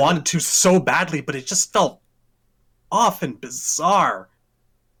 I wanted to so badly, but it just felt off and bizarre.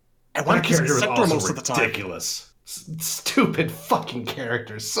 I wanted to use Sector most of the time. Ridiculous. Stupid fucking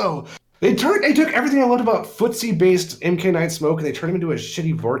characters. So they took everything I loved about footsie-based MK9 Smoke and they turned him into a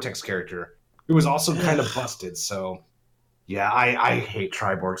shitty Vortex character who was also kind of busted. So yeah, I hate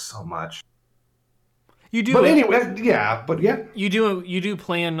Triborg so much. You do, but anyway, yeah. You do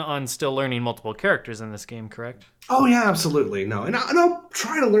plan on still learning multiple characters in this game, correct? Oh yeah, absolutely. No, and I'll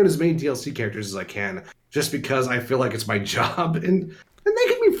try to learn as many DLC characters as I can, just because I feel like it's my job and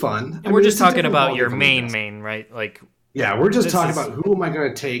they can be fun. And we're just talking about your main, right? Like, yeah, we're just talking about who am I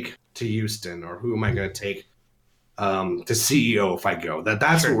going to take to Houston, or who am I going to take to CEO if I go.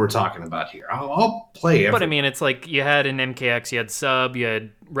 That's what we're talking about here. I'll play everything. But I mean, it's like you had an MKX, you had Sub, you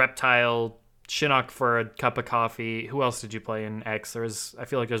had Reptile, Shinnok for a cup of coffee. Who else did you play in X? I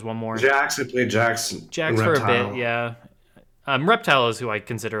feel like there's one more. Jax, I played Jax for a bit, yeah. Reptile is who I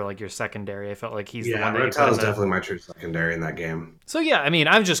consider like your secondary. I felt like he's the one that Reptile is definitely my true secondary in that game. So yeah, I mean,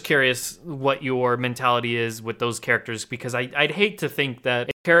 I'm just curious what your mentality is with those characters, because I'd hate to think that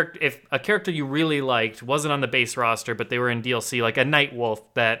if a character you really liked wasn't on the base roster, but they were in DLC, like a Nightwolf,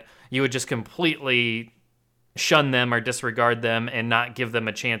 that you would just completely shun them or disregard them and not give them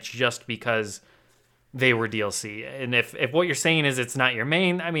a chance just because they were DLC. And if what you're saying is it's not your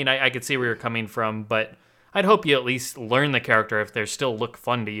main, I mean, I could see where you're coming from, but I'd hope you at least learn the character if they still look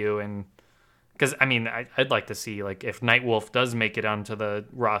fun to you. And because, I mean, I'd like to see, like, if Nightwolf does make it onto the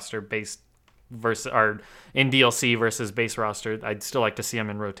roster based versus, or in DLC versus base roster, I'd still like to see him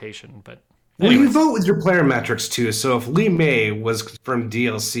in rotation. But well, you vote with your player metrics too. So if Li Mei was from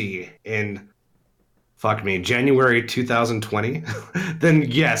DLC in January 2020, then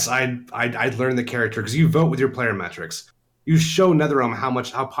yes, I'd learn the character because you vote with your player metrics. You show NetherRealm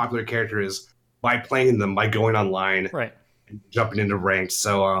how popular a character is by playing them, by going online, right, and jumping into ranked.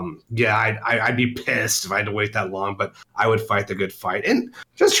 So yeah, I'd be pissed if I had to wait that long, but I would fight the good fight. And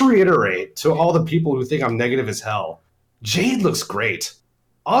just to reiterate to all the people who think I'm negative as hell, Jade looks great.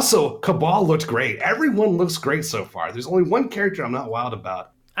 Also, Cabal looked great. Everyone looks great so far. There's only one character I'm not wild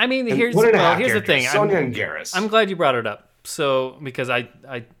about. I mean, here's the thing. Sonya and Garrus. I'm glad you brought it up. So, because I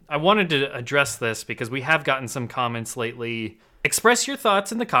wanted to address this because we have gotten some comments lately. Express your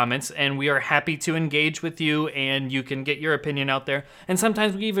thoughts in the comments, and we are happy to engage with you, and you can get your opinion out there. And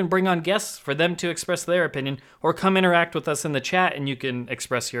sometimes we even bring on guests for them to express their opinion, or come interact with us in the chat, and you can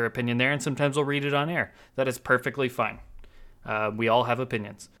express your opinion there, and sometimes we'll read it on air. That is perfectly fine. We all have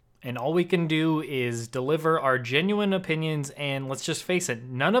opinions. And all we can do is deliver our genuine opinions, and let's just face it,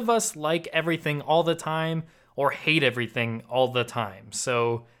 none of us like everything all the time or hate everything all the time.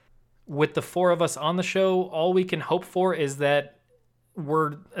 So with the four of us on the show, all we can hope for is that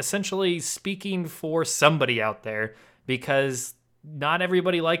we're essentially speaking for somebody out there, because not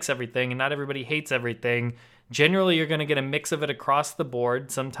everybody likes everything and not everybody hates everything. Generally, you're going to get a mix of it across the board,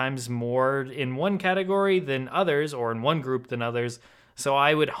 sometimes more in one category than others, or in one group than others. So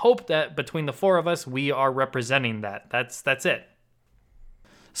I would hope that between the four of us, we are representing that. That's it.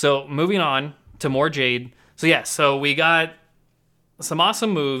 So moving on to more Jade. So yeah, so we got some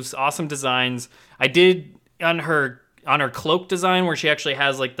awesome moves, awesome designs. I did on her cloak design where she actually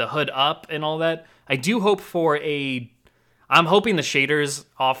has like the hood up and all that. I do hope for I'm hoping the shaders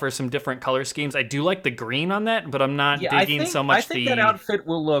offer some different color schemes. I do like the green on that, but I'm not digging so much. I think that outfit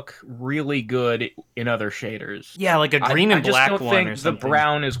will look really good in other shaders. Yeah, like a green and black one or something. I just don't think the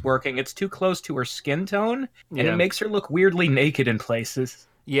brown is working. It's too close to her skin tone, and it makes her look weirdly naked in places.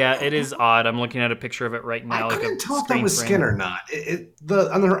 Yeah, it is odd. I'm looking at a picture of it right now. I couldn't tell if that was skin or not.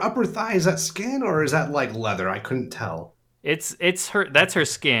 On her upper thigh, is that skin or is that like leather? I couldn't tell. It's her. That's her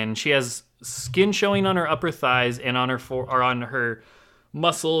skin. She has skin showing on her upper thighs and on her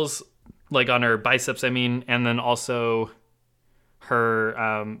muscles, like on her biceps. I mean, and then also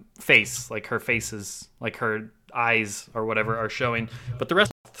her face, like her faces, like her eyes or whatever are showing. But the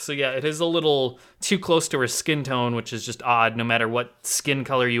rest. So yeah, it is a little too close to her skin tone, which is just odd. No matter what skin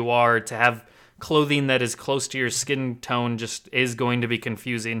color you are, to have clothing that is close to your skin tone just is going to be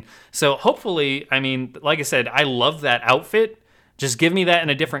confusing. So hopefully, I mean, like I said, I love that outfit. Just give me that in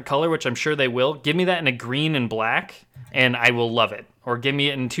a different color, which I'm sure they will. Give me that in a green and black, and I will love it. Or give me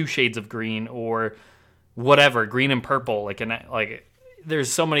it in 2 shades of green, or whatever, green and purple.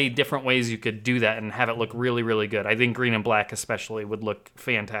 There's so many different ways you could do that and have it look really, really good. I think green and black especially would look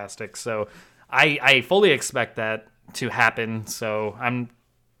fantastic. So I fully expect that to happen. So I'm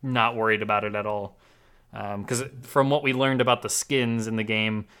not worried about it at all. Because from what we learned about the skins in the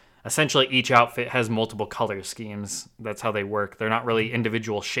game, essentially each outfit has multiple color schemes. That's how they work. They're not really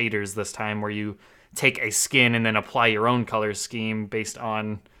individual shaders this time where you take a skin and then apply your own color scheme based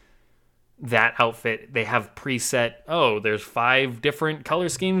on that outfit. They have preset, there's 5 different color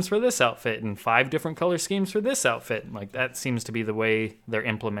schemes for this outfit and 5 different color schemes for this outfit. Like, that seems to be the way they're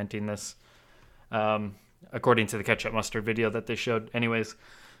implementing this, according to the Ketchup Mustard video that they showed anyways.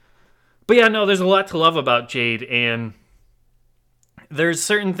 But yeah, no, there's a lot to love about Jade, and there's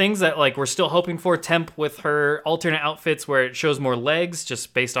certain things that like we're still hoping for. Temp with her alternate outfits where it shows more legs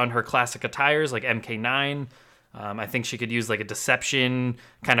just based on her classic attires, like MK9. I think she could use like a Deception,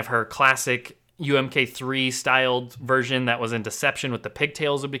 kind of her classic UMK3 styled version that was in Deception with the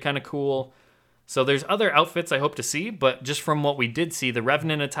pigtails would be kind of cool. So there's other outfits I hope to see, but just from what we did see, the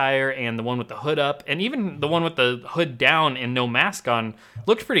Revenant attire and the one with the hood up, and even the one with the hood down and no mask on,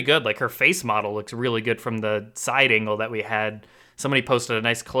 looked pretty good. Like her face model looks really good from the side angle that we had. Somebody posted a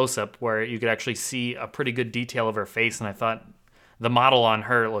nice close-up where you could actually see a pretty good detail of her face, and I thought the model on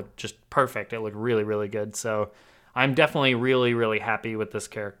her looked just perfect. It looked really, really good. So I'm definitely really, really happy with this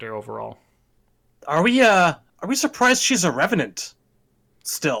character overall. Are we surprised she's a Revenant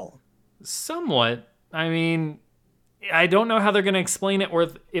still? Somewhat. I mean, I don't know how they're going to explain it, or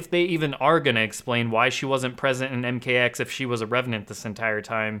if they even are going to explain why she wasn't present in MKX if she was a Revenant this entire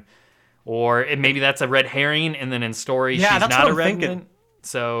time. Or maybe that's a red herring, and then in story Yeah, she's that's not what a I'm revenant. thinking.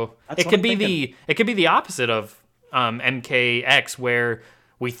 So That's it what could I'm be thinking. it could be the opposite of MKX, where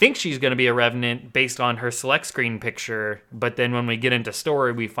we think she's going to be a revenant based on her select screen picture, but then when we get into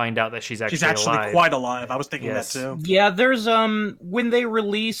story, we find out that she's She's actually alive. quite alive. I was thinking Yes. that too. Yeah, there's when they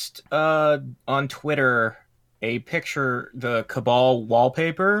released on Twitter a picture, the Cabal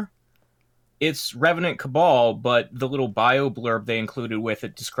wallpaper. It's Revenant Cabal, but the little bio blurb they included with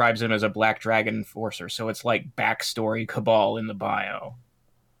it describes him as a Black Dragon Enforcer, so it's like backstory Cabal in the bio.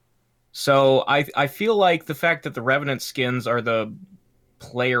 So I feel like the fact that the Revenant skins are the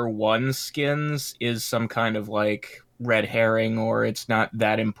player one skins is some kind of like red herring, or it's not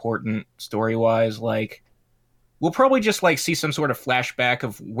that important story wise. Like, we'll probably just like see some sort of flashback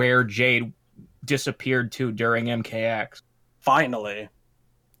of where Jade disappeared to during MKX. Finally.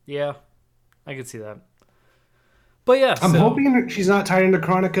 Yeah, I could see that. But yeah, I'm so- hoping she's not tied into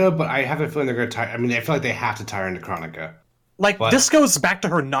Chronica, but I have a feeling they're going to tie. I mean, I feel like they have to tie her into Chronica. Like, But- this goes back to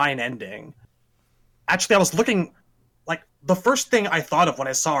her 9 ending. Actually, I was looking... Like, the first thing I thought of when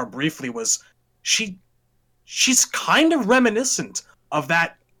I saw her briefly was... She's kind of reminiscent of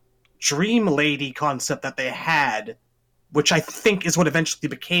that Dream Lady concept that they had, which I think is what eventually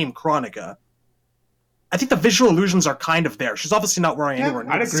became Chronica. I think the visual illusions are kind of there. She's obviously not wearing Yeah, anywhere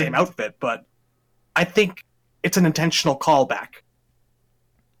near I'd the agree. same outfit, but I think it's an intentional callback.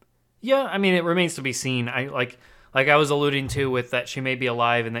 Yeah, I mean, it remains to be seen. I like I was alluding to with that she may be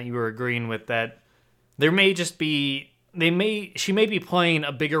alive, and that you were agreeing with that. There may just be she may be playing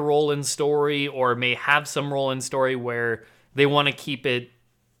a bigger role in story, or may have some role in story where they want to keep it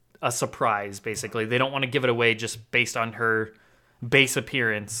a surprise. Basically, they don't want to give it away just based on her base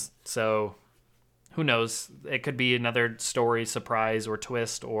appearance. So who knows? It could be another story surprise or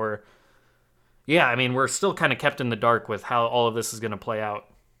twist, or yeah. I mean, we're still kind of kept in the dark with how all of this is going to play out,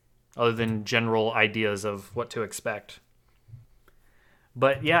 other than general ideas of what to expect.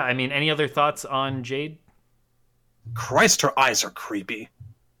 But yeah, I mean, any other thoughts on Jade? Christ, her eyes are creepy.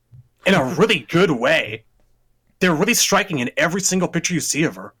 In a really good way. They're really striking in every single picture you see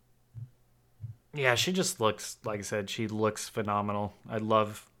of her. Yeah, she just looks, like I said, she looks phenomenal. I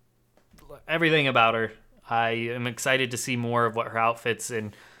love everything about her. I am excited to see more of what her outfits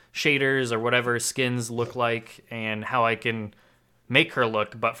and shaders or whatever skins look like, and how I can make her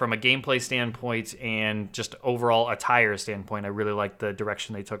look. But from a gameplay standpoint and just overall attire standpoint, I really like the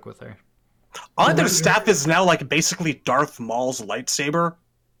direction they took with her. I like that her staff is now like basically Darth Maul's lightsaber.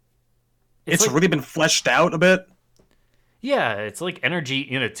 It's like- really been fleshed out a bit. Yeah, it's like energy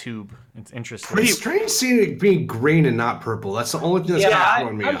in a tube. It's interesting. Pretty- It's strange seeing it being green and not purple. That's the only thing that's kind of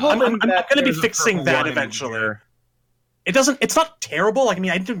throwing me I'm off. hoping I'm that gonna be there's a fixing purple that one in eventually. here. It's not terrible. Like, I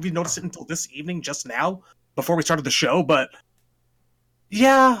mean, I didn't really notice it until this evening, just now, before we started the show, but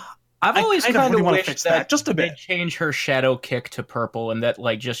yeah. I've I always kind of kind really of wanna wished fix that that, just a they'd bit. change her shadow kick to purple, and that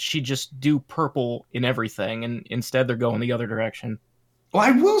like she just do purple in everything, and instead they're going the other direction.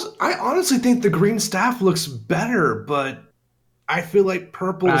 Well, I honestly think the green staff looks better, but I feel like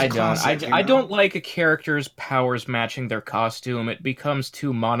purple is I don't. classic. I don't like a character's powers matching their costume. It becomes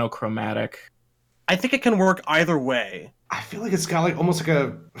too monochromatic. I think it can work either way. I feel like it's got like almost like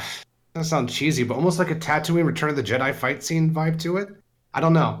a. Doesn't sound cheesy, but almost like a Tatooine Return of the Jedi fight scene vibe to it. I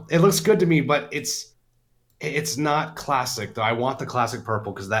don't know. It looks good to me, but it's not classic though. I want the classic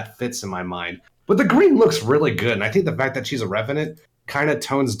purple because that fits in my mind. But the green looks really good, and I think the fact that she's a Revenant kind of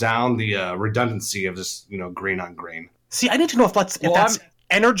tones down the redundancy of just green on green. See, I need to know if that's Well,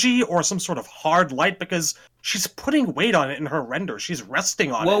 energy or some sort of hard light, because she's putting weight on it in her render. She's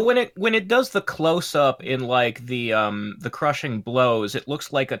resting on Well, it. when it does the close up in like the crushing blows, it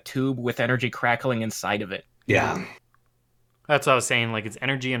looks like a tube with energy crackling inside of it. Yeah. That's what I was saying. Like, it's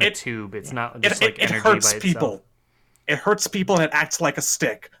energy in a It- tube. It's not just It like energy hurts by people. itself. It hurts people and it acts like a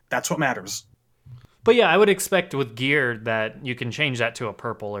stick. That's what matters. But yeah, I would expect with gear that you can change that to a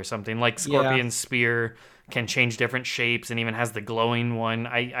purple or something. Like Scorpion's spear can change different shapes and even has the glowing one.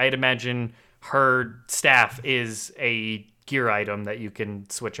 I'd imagine her staff is a gear item that you can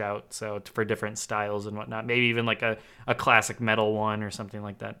switch out, so for different styles and whatnot. Maybe even like a classic metal one or something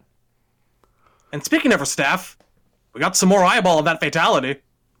like that. And speaking of her staff, we got some more eyeball of that fatality.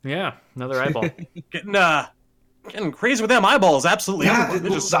 Yeah, another eyeball. Getting crazy with them eyeballs, absolutely. Yeah, everywhere.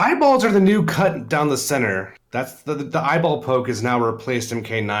 They're just- the eyeballs are the new cut down the center. That's the eyeball poke has now replaced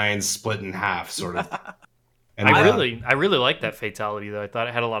MK9's split in half, sort of. And I really like that fatality though. I thought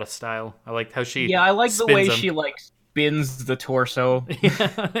it had a lot of style. I liked how she Yeah, I like the spins way them. she like spins the torso.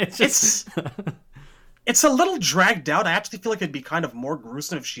 Yeah, it's just It's a little dragged out. I actually feel like it'd be kind of more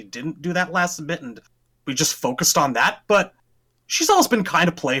gruesome if she didn't do that last bit and we just focused on that. But she's always been kind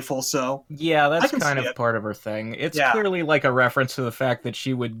of playful, so Yeah, I that's can kind see of it. part of her thing. It's Yeah. clearly like a reference to the fact that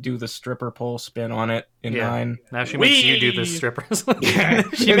she would do the stripper pole spin on it in Yeah. 9. Now she makes you do the Whee! strippers. Yeah,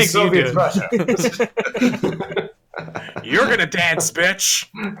 She in makes you do Soviet it. Russia. you're gonna dance, bitch.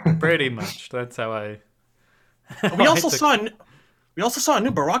 Pretty much. That's how I. We I also took- saw a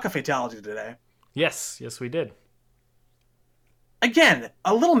new Baraka fatality today. Yes, we did. Again,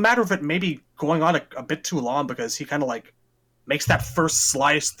 a little matter of it maybe going on a bit too long because he kind of like makes that first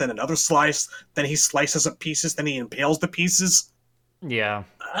slice, then another slice, then he slices up pieces, then he impales the pieces. Yeah.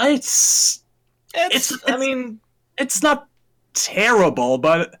 It's I mean, it's not terrible,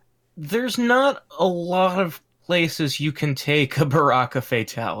 but there's not a lot of places you can take a Baraka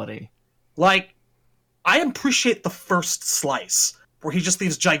fatality. like I appreciate the first slice where he just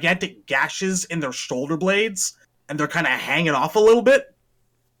leaves gigantic gashes in their shoulder blades and they're kind of hanging off a little bit.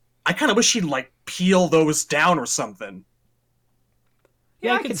 I kind of wish he'd like peel those down or something.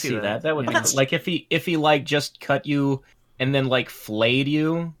 Yeah, I I can can see see that. that. That would Yeah. be That's- like if he like just cut you and then like flayed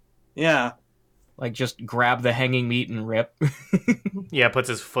you, Yeah. like just grab the hanging meat and rip. Yeah, puts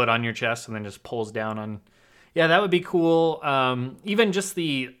his foot on your chest and then just pulls down on. Yeah, that would be cool. Even just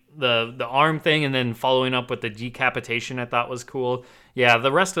the arm thing and then following up with the decapitation, I thought was cool. Yeah,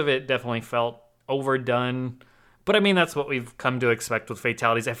 the rest of it definitely felt overdone. But I mean, that's what we've come to expect with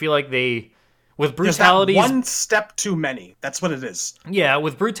fatalities. I feel like with There's that brutalities, one step too many. That's what it is. yeah,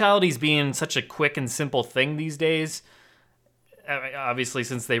 with brutalities being such a quick and simple thing these days, obviously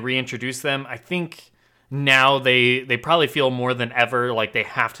since they reintroduced them, I think now they probably feel more than ever like they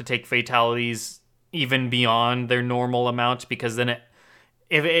have to take fatalities even beyond their normal amount because then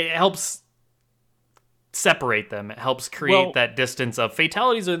it helps separate them. It helps create Well- that distance of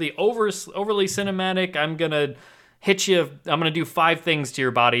fatalities are the overly cinematic. I'm gonna hit you. I'm gonna do 5 things to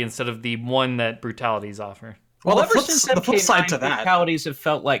your body instead of the one that brutalities offer. Well, ever the since flip side MK9 to that, fatalities have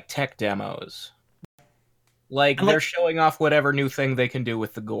felt like tech demos. Like And, they're like- showing off whatever new thing they can do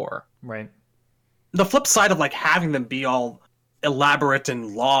with the gore. Right. the flip side of like having them be all elaborate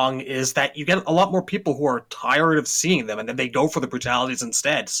and long is that you get a lot more people who are tired of seeing them and then they go for the brutalities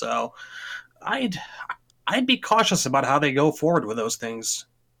instead. So I'd be cautious about how they go forward with those things.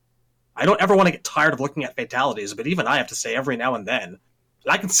 I don't ever want to get tired of looking at fatalities, but even I have to say every now and then,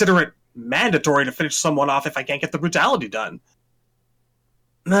 I consider it mandatory to finish someone off if I can't get the brutality done.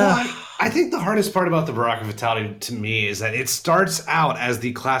 Well, I think the hardest part about the Baraka fatality to me is that it starts out as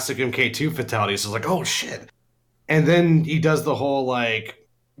the classic MK2 fatality. So it's like, oh shit. And then he does the whole like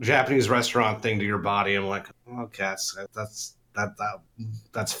Japanese restaurant thing to your body. I'm like, okay,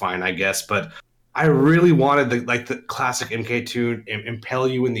 that's fine, I guess. But I really wanted the classic MK2 impale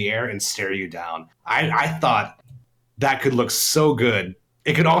you in the air and stare you down. I thought that could look so good.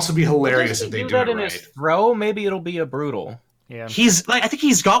 It could also be hilarious Does if he they do do that it in right. his throw? Maybe it'll be a brutal. Yeah. He's like, I think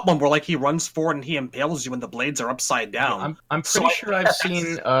he's got one where like he runs forward and he impales you and the blades are upside down. I'm So pretty I- sure I've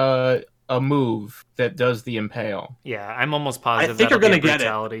seen a move that does the impale. Yeah, I'm almost positive think that'll you're be gonna a get it.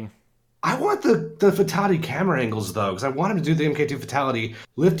 brutality. I want the fatality camera angles though, because I want him to do the MK2 fatality,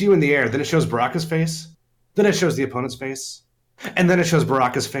 lift you in the air, then it shows Baraka's face, then it shows the opponent's face, and then it shows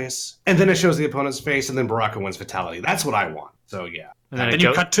Baraka's face, and then it shows the opponent's face, and then Baraka wins fatality. That's what I want. So yeah. And then, Then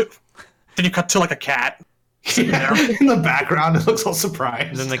you cut to like a cat. In the background, it looks all and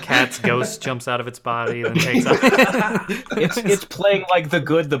surprised. then the cat's ghost jumps out of its body and takes off. It's playing like the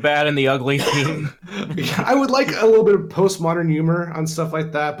good, the bad, and the ugly theme. Yeah, I would like a little bit of postmodern humor on stuff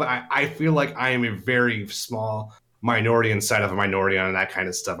like that, but I feel like I am a very small minority inside of a minority on that kind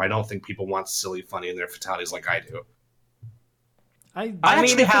of stuff. I don't think people want silly, funny in their fatalities like I do. I I mean,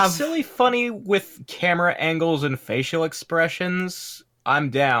 actually if have- it's silly funny with camera angles and facial expressions, I'm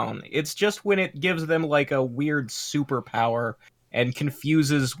down. It's just when it gives them like a weird superpower and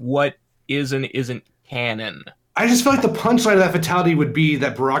confuses what is and isn't canon. I just feel like the punchline of that fatality would be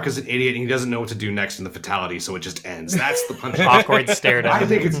that Baraka's an idiot and he doesn't know what to do next in the fatality, so it just ends. That's the punchline. awkward stare down. I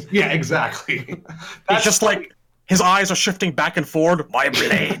think it's exactly. It's just like his eyes are shifting back and forward. My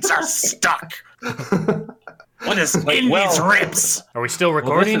blades are stuck. What is in these well- ribs? Are we still Well,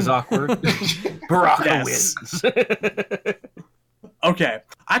 recording? this is awkward. Baraka Yes. wins. Okay,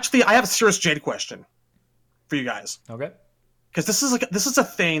 actually, I have a serious Jade question for you guys Okay. because this is a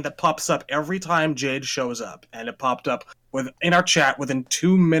thing that pops up every time Jade shows up, and it popped up in our chat within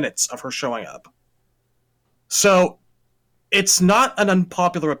 2 minutes of her showing up. So, it's not an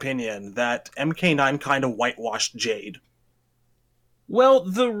unpopular opinion that MK9 kind of whitewashed Jade. Well,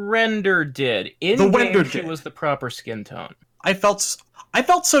 the render did. In The game, render she did. was the proper skin tone. I felt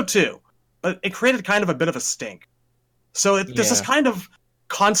so too, but it created kind of a bit of a stink. So there's this Yeah. kind of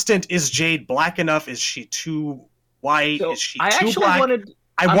constant: is Jade black enough? Is she too white? So Is she I too actually black? wanted.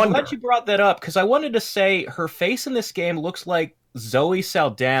 I I'm wonder. glad you brought that up because I wanted to say her face in this game looks like Zoe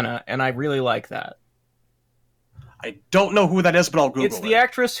Saldana, and I really like that. I don't know who that is, but I'll Google It's the it.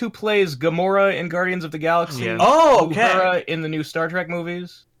 actress who plays Gamora in Guardians of the Galaxy. Yeah. Oh, okay. Uhura in the new Star Trek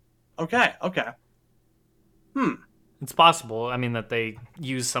movies. Okay. It's possible. I mean, that they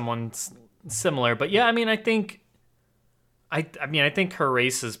use someone similar, but yeah, I mean, I think her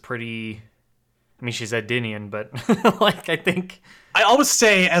race is pretty. I mean, she's Edinian, but like, I think I always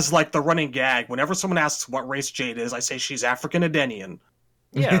say, as like the running gag, whenever someone asks what race Jade is, I say she's African Edenian.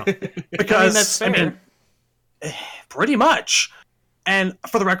 yeah, Because that's fair. pretty much. And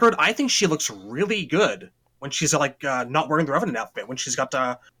for the record, I think she looks really good when she's like not wearing the Revenant outfit. When she's got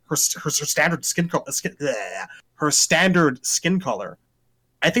her standard skin color, her standard skin color.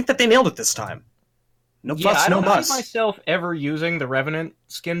 I think that they nailed it this time. No Yeah, fuss, I no don't muss. see myself ever using the Revenant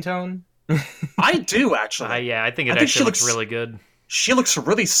skin tone. I do actually. Yeah, I think it I think actually she looks looks- really good. She looks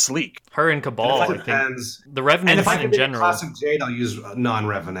really sleek. Her and Cabal, It I think. depends. The And Revenants if I in can make a general. classic Jade, I'll use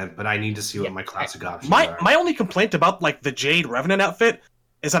non-Revenant, but I need to see what my classic options are. My only complaint about like the Jade Revenant outfit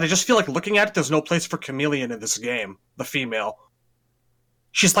is that I just feel like looking at it, there's no place for Chameleon in this game, the female.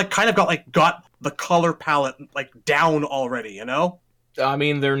 She's like kind of got the color palette like down already, you know? I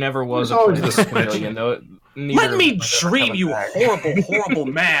mean, there never was There's always place the for Chameleon, though. Let me dream, you horrible, horrible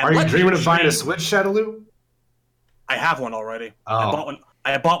man. Are you Let me dreaming of buying a dream. Switch, Shadowloo? I have one already. Oh.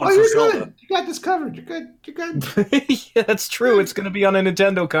 I bought one Oh, for you're Zelda. good. You got this covered. You're good. You're good. Yeah, that's true. It's going to be on a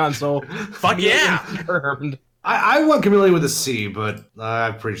Nintendo console. Fuck yeah! Confirmed. I want Chameleon with a C, but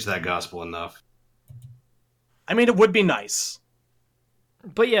I've preached that gospel enough. I mean, it would be nice.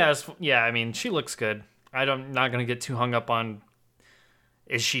 But yeah, I mean, she looks good. I'm not gonna get too hung up on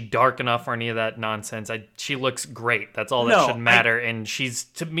is she dark enough or any of that nonsense. She looks great. That's all that No, should matter. And she's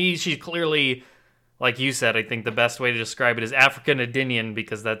clearly, like you said, I think the best way to describe it is African Edinian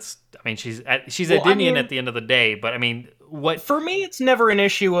because she's Well, I Edinian mean- at the end of the day. But I mean, what? For me, it's never an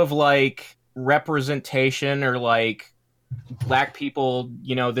issue of like representation or like black people,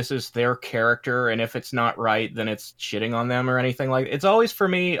 this is their character, and if it's not right, then it's shitting on them or anything like that. It's always for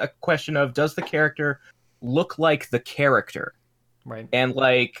me a question of does the character look like the character? Right. And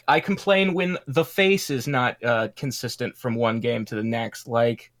like I complain when the face is not consistent from one game to the next,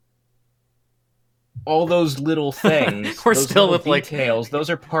 like all those little things. We're those still little with, like- details.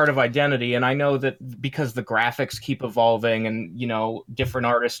 Those are part of identity, and I know that because the graphics keep evolving and different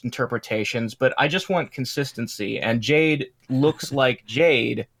artist interpretations. But I just want consistency, and Jade looks like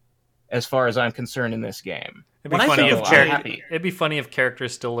Jade, as far as I'm concerned in this game. It'd be When I funny think if of Jade- happy. it'd be funny if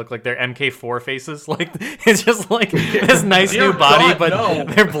characters still look like their MK4 faces. Like it's just like this nice Dear new body, God, but no.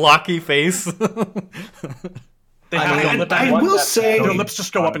 their blocky face. They I have, mean, and but I one will that- say- their lips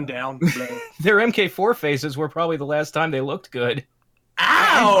just go up and down. Their MK4 faces were probably the last time they looked good.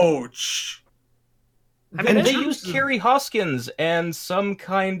 Ouch! I mean, And they it's- used Carrie Hoskins and some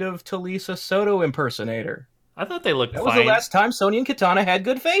kind of Talisa Soto impersonator. I thought they looked That was fine. the last time Sonya and Katana had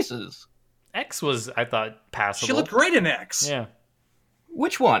good faces. X was, I thought, passable. She looked great in X. Yeah,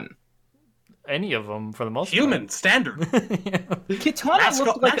 Which one? any of them for the most Human, standard. part. Yeah. Katana Mascot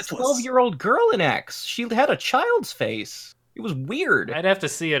looked like a maskless. 12-year-old girl in X. She had a child's face. It was weird. I'd have to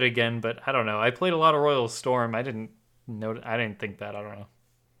see it again, but I don't know. I played a lot of Royal Storm. I didn't think that. I don't know.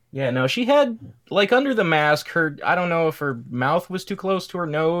 Yeah, no, she had, like, under the mask, I don't know if her mouth was too close to her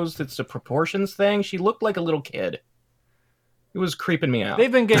nose. It's a proportions thing. She looked like a little kid. It was creeping me out.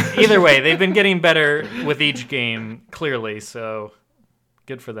 They've been either way. They've been getting better with each game, clearly. So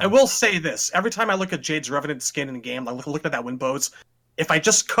good for them. I will say this: every time I look at Jade's Revenant skin in a game, like look at that wind pose, if I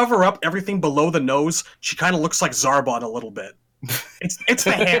just cover up everything below the nose, she kind of looks like Zarbon a little bit. It's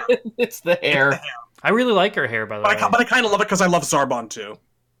the hair, It's the hair. I really like her hair, by the way. but I kind of love it because I love Zarbon too.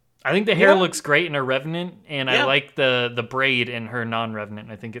 I think the hair Yeah. looks great in her Revenant, and I Yeah. like the braid in her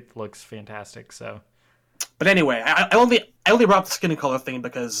non-Revenant. I think it looks fantastic. So But anyway, I only brought up the skin color thing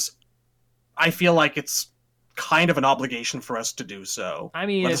because I feel like it's kind of an obligation for us to do so. I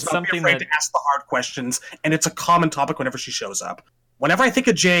mean, Let it's us not be something afraid that to ask the hard questions, and it's a common topic whenever she shows up. Whenever I think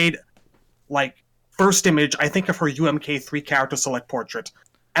of Jade, like first image, I think of her UMK3 character select portrait,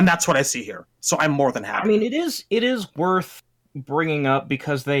 and that's what I see here. So I'm more than happy. I mean, it is worth bringing up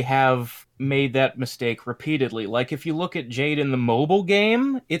because they have made that mistake repeatedly. Like, if you look at Jade in the mobile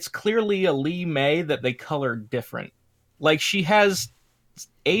game, it's clearly a Lee May that they colored different. Like, she has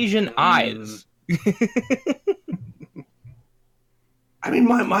Asian eyes. I mean,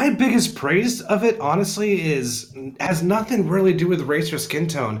 my biggest praise of it, honestly, has nothing really to do with race or skin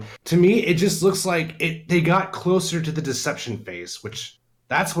tone. To me, it just looks like they got closer to the deception face, which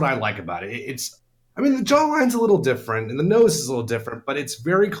that's what I like about it. I mean, the jawline's a little different, and the nose is a little different, but it's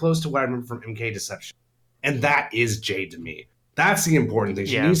very close to what I remember from MK Deception. And that is Jade to me. That's the important thing.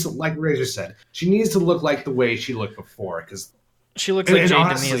 She needs to, like Razor said, she needs to look like the way she looked before. Because she looks like Jade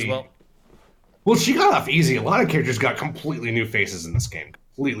honestly, to me as well. Well, she got off easy. A lot of characters got completely new faces in this game.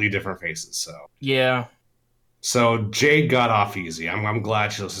 Completely different faces, so. Yeah. So Jade got off easy. I'm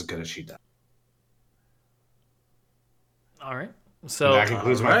glad she looks as good as she does. All right. So that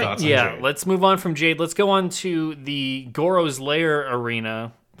concludes my thoughts on Jade. Let's move on from Jade. Let's go on to the Goro's Lair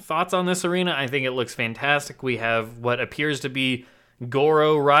arena. Thoughts on this arena? I think it looks fantastic. We have what appears to be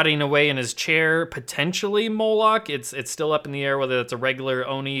Goro rotting away in his chair, potentially Moloch. It's still up in the air whether it's a regular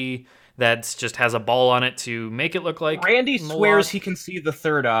Oni that just has a ball on it to make it look like Randy Moloch. Swears he can see the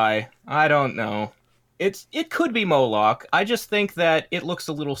third eye. I don't know. It could be Moloch. I just think that it looks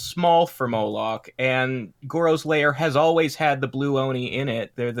a little small for Moloch, and Goro's Lair has always had the blue Oni in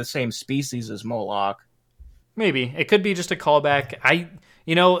it. They're the same species as Moloch. Maybe. It could be just a callback.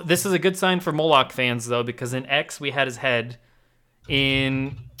 This is a good sign for Moloch fans, though, because in X, we had his head.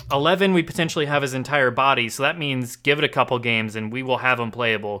 In 11, we potentially have his entire body, so that means give it a couple games, and we will have him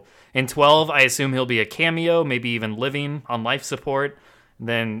playable. In 12, I assume he'll be a cameo, maybe even living on life support.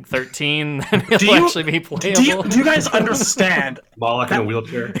 Then 13, then he'll actually be playable. Do you guys understand? Moloch in a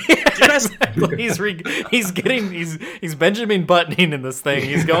wheelchair. He's Benjamin Buttoning in this thing.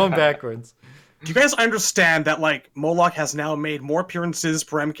 He's going backwards. Do you guys understand that, like, Moloch has now made more appearances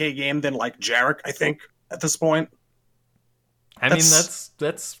per MK game than, like, Jarek, I think, at this point? I mean,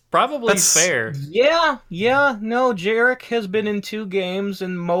 that's probably fair. Yeah, no, Jarek has been in 2 games,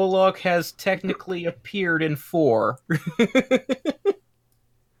 and Moloch has technically appeared in 4.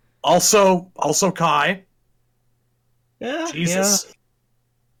 Also Kai. Yeah, Jesus. Yeah.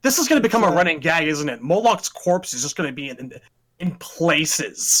 This is going to become a running gag, isn't it? Moloch's corpse is just going to be in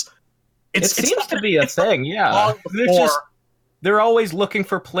places. It seems to be a thing, yeah. They're always looking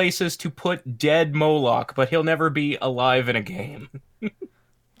for places to put dead Moloch, but he'll never be alive in a game.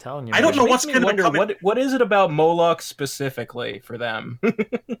 Telling you, I don't know what's going to become. What is it about Moloch specifically for them?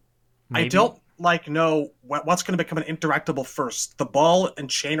 I don't know what's going to become an interactable first. The ball and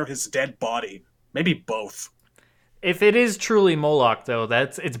chain or his dead body. Maybe both. If it is truly Moloch, though,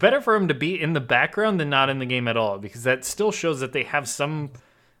 it's better for him to be in the background than not in the game at all, because that still shows that they have some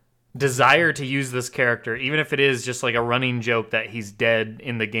desire to use this character, even if it is just like a running joke that he's dead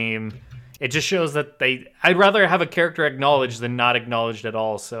in the game. It just shows that I'd rather have a character acknowledged than not acknowledged at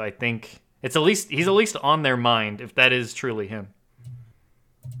all. So I think he's at least on their mind if that is truly him.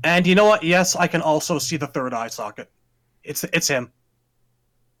 And you know what? Yes, I can also see the third eye socket. It's him.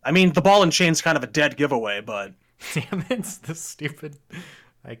 I mean, the ball and chain's kind of a dead giveaway, but damn, it's this stupid.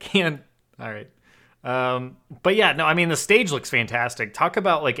 I can't. All right. But yeah, no, I mean, the stage looks fantastic. Talk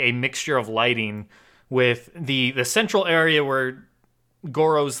about like a mixture of lighting with the central area where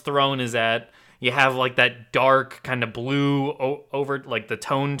Goro's throne is at. You have like that dark kind of blue over like the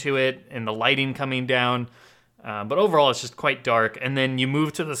tone to it and the lighting coming down. But overall, it's just quite dark. And then you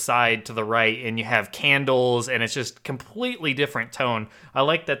move to the side, to the right, and you have candles, and it's just completely different tone. I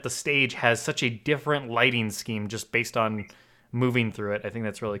like that the stage has such a different lighting scheme just based on moving through it. I think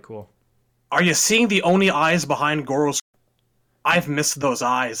that's really cool. Are you seeing the Oni eyes behind Goro's? I've missed those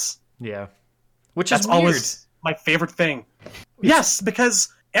eyes. Yeah. Which That's is weird. Always my favorite thing. Yes,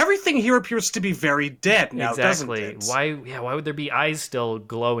 because everything here appears to be very dead now, exactly. doesn't it? Why would there be eyes still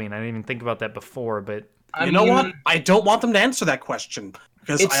glowing? I didn't even think about that before, but you know what? I don't want them to answer that question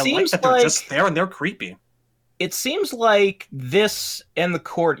because I like that they're just there and they're creepy. It seems like this and the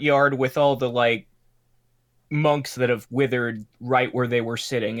courtyard with all the like monks that have withered right where they were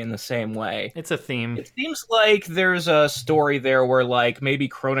sitting in the same way. It's a theme. It seems like there's a story there where like maybe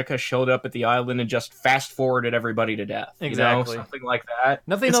Kronika showed up at the island and just fast forwarded everybody to death. Exactly. Something like that.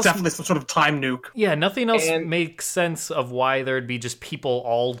 It's definitely some sort of time nuke. Yeah, nothing else makes sense of why there'd be just people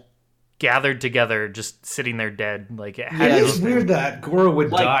all gathered together just sitting there dead. Like it is weird that Goro would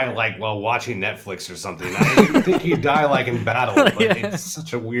die like while watching Netflix or something. I didn't think he'd die like in battle, but it's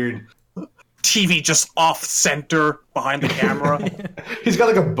such a weird TV just off center behind the camera. He's got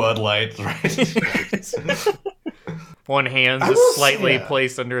like a Bud Light, right? One hand just slightly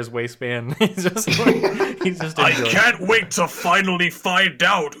placed under his waistband. he's just I can't wait to finally find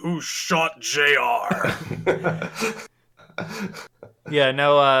out who shot JR. Yeah,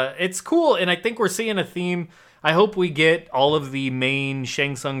 no, it's cool, and I think we're seeing a theme. I hope we get all of the main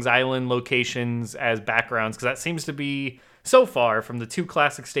Shang Tsung's Island locations as backgrounds, because that seems to be, so far, from the 2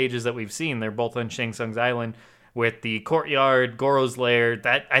 classic stages that we've seen, they're both on Shang Tsung's Island, with the courtyard, Goro's Lair,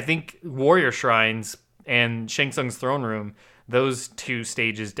 that I think Warrior Shrines and Shang Tsung's Throne Room, those 2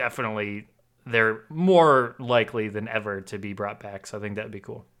 stages definitely, they're more likely than ever to be brought back. So I think that'd be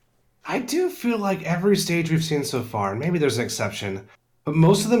cool. I do feel like every stage we've seen so far, and maybe there's an exception, but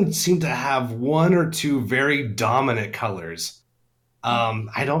most of them seem to have one or two very dominant colors.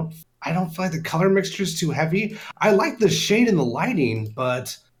 I don't feel like the color mixture is too heavy. I like the shade and the lighting,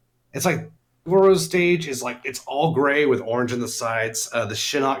 but it's like Goro's stage is like it's all gray with orange on the sides. The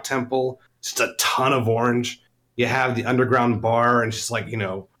Shinnok Temple, just a ton of orange. You have the underground bar, and it's just like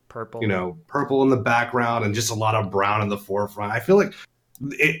Purple. Purple in the background, and just a lot of brown in the forefront. I feel like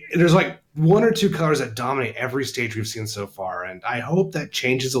there's like one or two colors that dominate every stage we've seen so far, and I hope that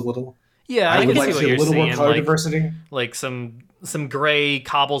changes a little. Yeah, I I would can like see to what see a you're little more saying. color diversity. Like some gray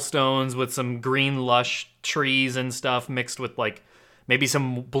cobblestones with some green lush trees and stuff mixed with like maybe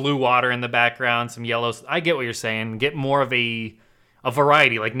some blue water in the background, some yellow. I get what you're saying. Get more of a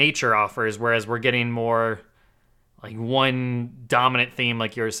variety like nature offers, whereas we're getting more like one dominant theme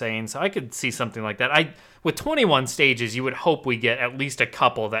like you were saying. So I could see something like that. With 21 stages, you would hope we get at least a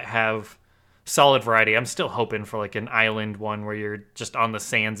couple that have solid variety. I'm still hoping for like an island one where you're just on the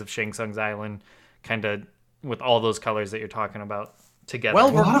sands of Shang Tsung's island, kind of with all those colors that you're talking about together. Well,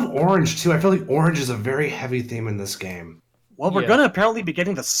 A lot of orange too. I feel like orange is a very heavy theme in this game. Well, we're going to apparently be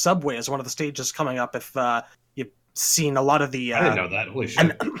getting the subway as one of the stages coming up if you've seen a lot of the... I didn't know that. Holy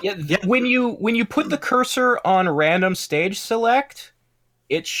shit. When you put the cursor on random stage select,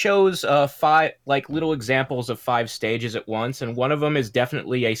 it shows 5 like little examples of 5 stages at once, and one of them is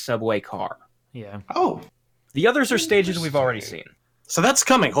definitely a subway car. Yeah. Oh. The others are stages we've already seen. So that's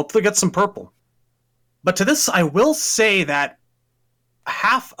coming. Hopefully get some purple. But to this, I will say that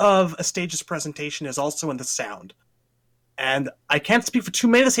half of a stage's presentation is also in the sound. And I can't speak for too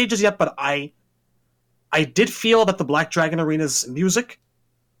many of the stages yet, but I did feel that the Black Dragon Arena's music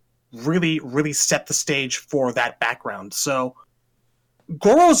really, really set the stage for that background. So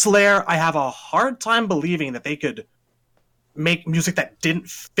Goro's Lair, I have a hard time believing that they could make music that didn't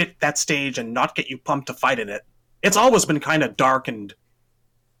fit that stage and not get you pumped to fight in it. It's always been kind of dark and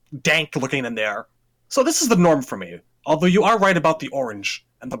dank looking in there. So this is the norm for me. Although you are right about the orange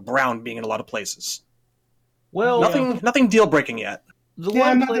and the brown being in a lot of places. Well, Nothing deal breaking yet. the Yeah,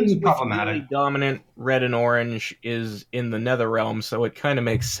 one nothing place with problematic. really dominant red and orange is in the Netherrealm, so it kind of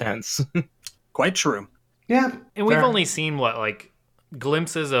makes sense. Quite true. Yeah. And we've fair. only seen like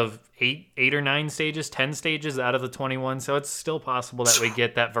glimpses of 8 or 9 stages, 10 stages out of the 21, so it's still possible that we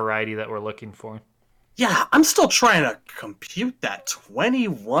get that variety that we're looking for. Yeah, I'm still trying to compute that.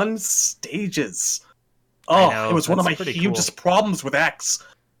 21 stages. Oh, know, it was one of my that's pretty hugest problems with X.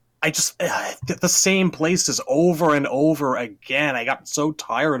 I just the same places over and over again. I got so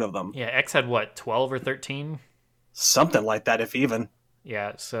tired of them. Yeah, X had what, 12 or 13? Something like that, if even.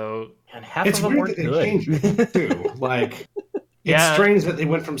 Yeah, so And half It's of them weird that weren't they good. changed it too. Like, Yeah. it's strange that they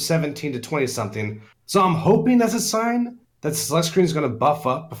went from 17 to 20 something. So I'm hoping that's a sign that select screen is going to buff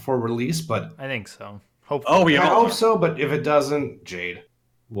up before release. But I think so. Hopefully. Oh, we I all hope so. But if it doesn't, Jade,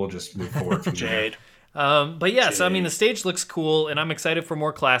 we'll just move forward from there. Jade. But yeah, so I mean, the stage looks cool, and I'm excited for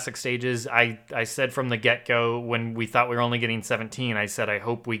more classic stages. I said from the get-go, when we thought we were only getting 17, I said I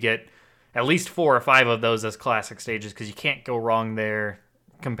hope we get at least 4 or 5 of those as classic stages, because you can't go wrong there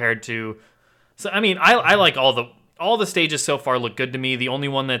compared to... So, I mean, I like all the stages so far look good to me. The only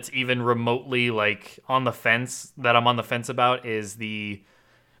one that's even remotely, like, on the fence, that I'm on the fence about, is the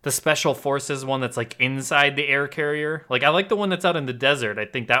Special Forces one that's like inside the air carrier. Like, I like the one that's out in the desert. I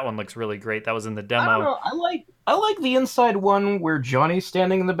think that one looks really great. That was in the demo. I don't know. I like the inside one where Johnny's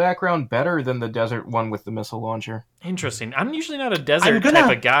standing in the background better than the desert one with the missile launcher. Interesting. I'm usually not a desert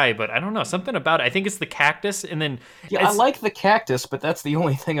type of guy, but I don't know. Something about it. I think it's the cactus, and then... Yeah, I like the cactus, but that's the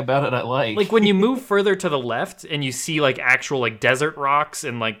only thing about it I like. Like, when you move further to the left and you see, like, actual, like, desert rocks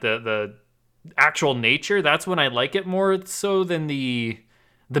and, like, the actual nature, that's when I like it more so than the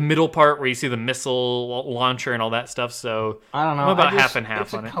middle part where you see the missile launcher and all that stuff. So I don't know. I'm about half and half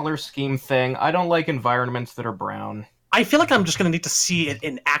it's on a it. color scheme thing. I don't like environments that are brown. I feel like I'm just going to need to see it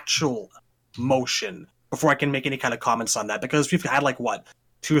in actual motion before I can make any kind of comments on that, because we've had, like, what,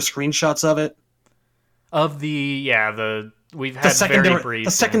 2 screenshots of it? We've had very brief.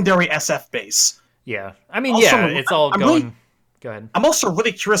 The secondary SF base. Yeah. I mean, Also, it's all I'm going... really- Go ahead. I'm also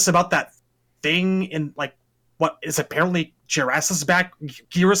really curious about that thing in, like, what is apparently Gearas's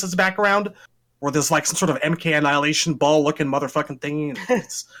background, where there's, like, some sort of MK Annihilation ball-looking motherfucking thing and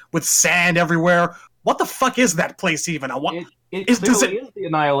it's with sand everywhere. What the fuck is that place even? It Does clearly is the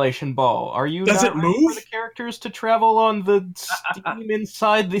Annihilation Ball. Are you Does not it ready move? for the characters to travel on the steam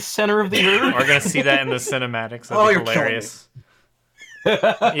inside the center of the earth? We're going to see that in the cinematics. That'd Oh, be you're killing hilarious.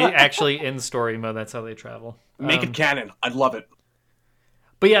 Actually, in story mode, that's how they travel. Make it canon. I'd love it.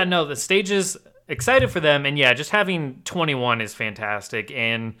 But yeah, no, the stages, excited for them. And yeah, just having 21 is fantastic.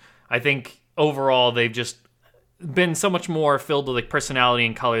 And I think overall they've just been so much more filled with like personality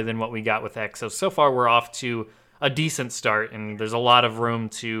and color than what we got with X. So far we're off to a decent start, and there's a lot of room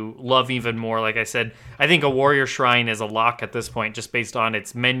to love even more. Like I said, I think a Warrior Shrine is a lock at this point, just based on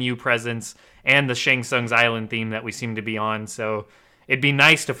its menu presence and the Shang Tsung's Island theme that we seem to be on. So it'd be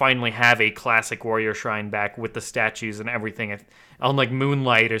nice to finally have a classic Warrior Shrine back with the statues and everything on like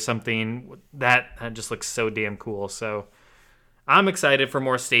Moonlight or something. That just looks so damn cool. So I'm excited for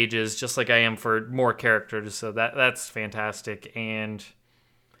more stages, just like I am for more characters. So that's fantastic.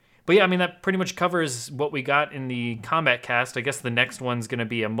 But yeah, I mean, that pretty much covers what we got in the combat cast. I guess the next one's going to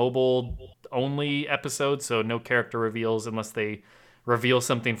be a mobile-only episode, so no character reveals unless they reveal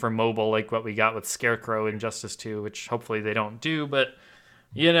something for mobile, like what we got with Scarecrow in Injustice 2, which hopefully they don't do, but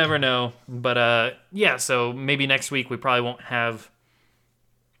you never know. But yeah, so maybe next week we probably won't have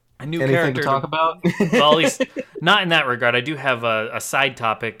a new Anything character to talk about? Well, at least not in that regard. I do have a side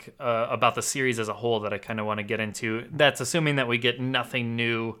topic about the series as a whole that I kind of want to get into. That's assuming that we get nothing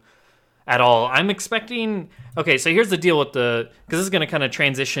new at all. I'm expecting... Okay, so here's the deal with because this is going to kind of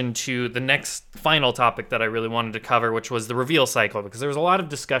transition to the next final topic that I really wanted to cover, which was the reveal cycle, because there was a lot of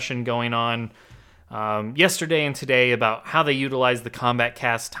discussion going on yesterday and today about how they utilize the combat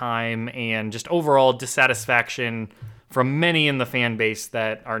cast time and just overall dissatisfaction from many in the fan base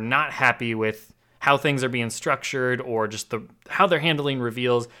that are not happy with how things are being structured or just how they're handling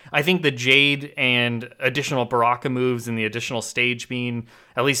reveals. I think the Jade and additional Baraka moves and the additional stage being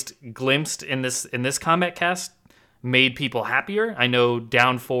at least glimpsed in this combat cast made people happier. I know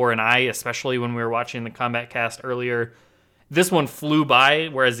Down 4 and I, especially when we were watching the combat cast earlier, this one flew by,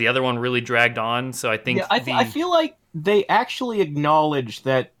 whereas the other one really dragged on. So I think I feel like they actually acknowledge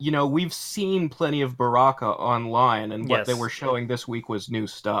that, we've seen plenty of Baraka online, and what they were showing this week was new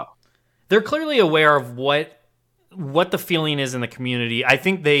stuff. They're clearly aware of what the feeling is in the community. I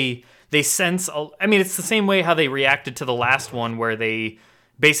think they sense... I mean, it's the same way how they reacted to the last one, where they...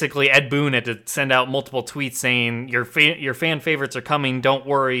 Basically, Ed Boon had to send out multiple tweets saying, your fan favorites are coming, don't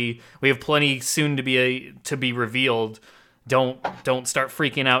worry, we have plenty soon to be revealed. Don't start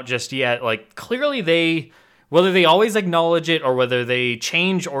freaking out just yet. Like, clearly whether they always acknowledge it or whether they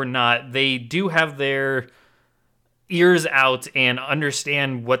change or not, they do have their ears out and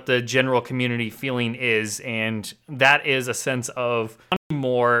understand what the general community feeling is, and that is a sense of wanting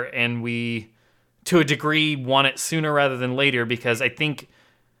more, and we, to a degree, want it sooner rather than later, because I think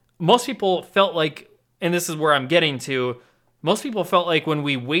most people felt like, and this is where I'm getting to, most people felt like when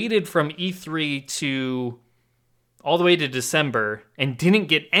we waited from E3 to all the way to December and didn't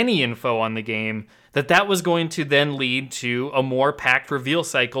get any info on the game, that was going to then lead to a more packed reveal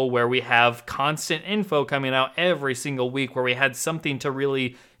cycle where we have constant info coming out every single week, where we had something to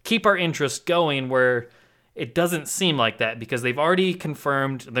really keep our interest going, where it doesn't seem like that, because they've already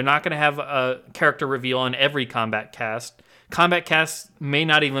confirmed they're not going to have a character reveal on every combat cast. Combat casts may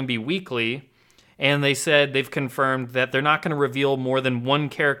not even be weekly, and they said they've confirmed that they're not going to reveal more than one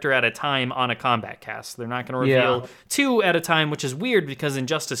character at a time on a combat cast. They're not going to reveal two at a time, which is weird, because in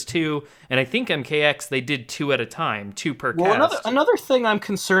Injustice 2 and I think MKX, they did two at a time, two per cast. Well, another thing I'm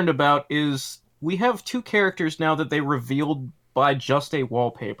concerned about is we have two characters now that they revealed by just a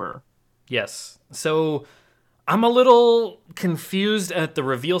wallpaper. Yes. So I'm a little confused at the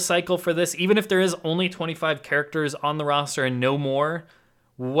reveal cycle for this. Even if there is only 25 characters on the roster and no more,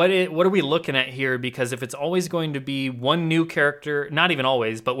 what are we looking at here? Because if it's always going to be one new character, not even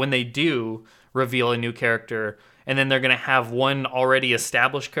always, but when they do reveal a new character, and then they're going to have one already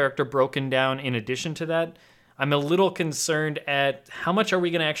established character broken down in addition to that, I'm a little concerned at how much are we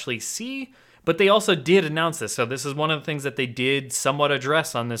going to actually see. But they also did announce this, so this is one of the things that they did somewhat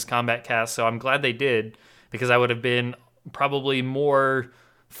address on this combat cast, so I'm glad they did, because I would have been probably more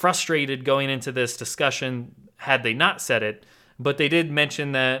frustrated going into this discussion had they not said it. But they did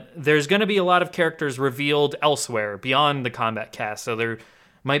mention that there's going to be a lot of characters revealed elsewhere beyond the combat cast. So there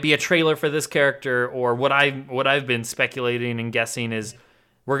might be a trailer for this character, or what I've been speculating and guessing is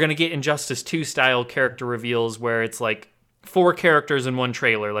we're going to get Injustice 2 style character reveals where it's like 4 characters in one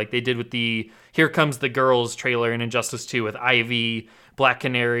trailer, like they did with the Here Comes the Girls trailer in Injustice 2 with Ivy, Black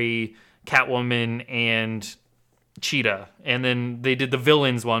Canary, Catwoman, and Cheetah. And then they did the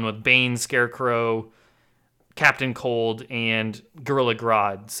villains one with Bane, Scarecrow, Captain Cold, and Gorilla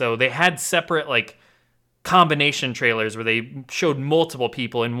Grodd. So they had separate like combination trailers where they showed multiple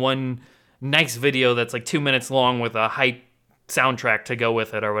people in one nice video that's like 2 minutes long with a hype soundtrack to go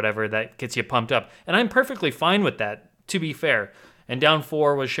with it or whatever that gets you pumped up. And I'm perfectly fine with that, to be fair. And Down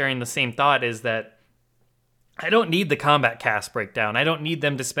 4 was sharing the same thought, is that I don't need the combat cast breakdown. I don't need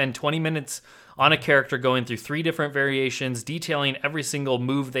them to spend 20 minutes on a character going through 3 different variations, detailing every single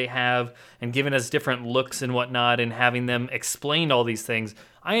move they have and giving us different looks and whatnot and having them explain all these things.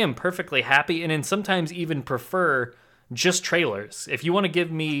 I am perfectly happy and then sometimes even prefer just trailers. If you want to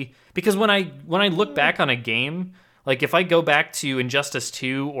give me, because when I look back on a game, like if I go back to Injustice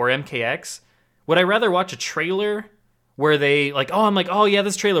 2 or MKX, would I rather watch a trailer where they like, oh, I'm like, oh yeah,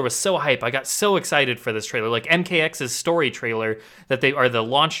 this trailer was so hype. I got so excited for this trailer. Like MKX's story trailer or the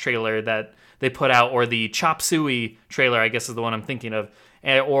launch trailer that they put out, or the Chop Suey trailer, I guess is the one I'm thinking of.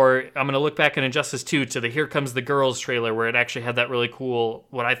 Or I'm going to look back in Injustice 2 to the Here Comes the Girls trailer, where it actually had that really cool,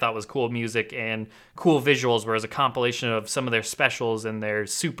 what I thought was cool music and cool visuals, where it was a compilation of some of their specials and their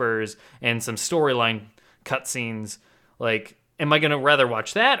supers and some storyline cutscenes. Like, am I going to rather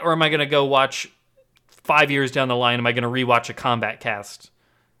watch that, or am I going to go watch 5 years down the line, am I going to rewatch a combat cast?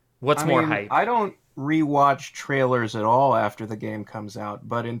 What's more hype? I don't rewatch trailers at all after the game comes out,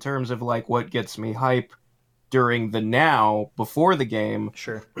 but in terms of like what gets me hype during the now, before the game,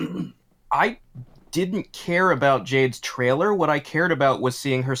 sure. I didn't care about Jade's trailer. What I cared about was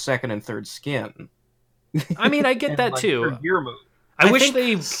seeing her second and third skin. I mean, I get that like, too. her gear move. I wish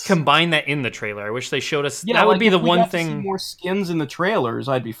they combined that in the trailer. I wish they showed us. Yeah, that would like, be the if we one got to thing. see more skins in the trailers,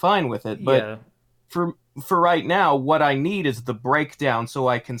 I'd be fine with it. But yeah. for right now, what I need is the breakdown so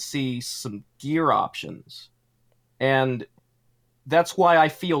I can see some gear options. And that's why I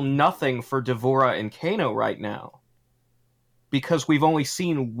feel nothing for D'Vorah and Kano right now. Because we've only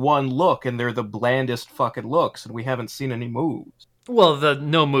seen one look, and they're the blandest fucking looks, and we haven't seen any moves. Well, the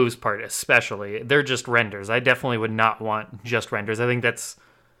no moves part especially. They're just renders. I definitely would not want just renders. I think that's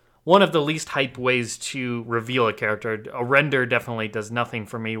one of the least hype ways to reveal a character. A render definitely does nothing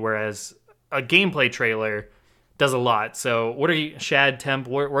for me, whereas a gameplay trailer does a lot. So what are you, Shad, Temp,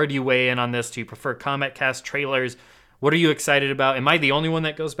 where do you weigh in on this? Do you prefer combat cast trailers? What are you excited about? Am I the only one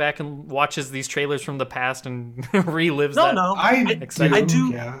that goes back and watches these trailers from the past and relives that? No. I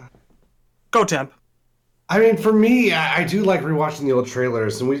do. Yeah. Go, Temp. I mean, for me, I do like rewatching the old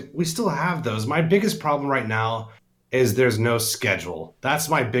trailers, and we still have those. My biggest problem right now is there's no schedule. That's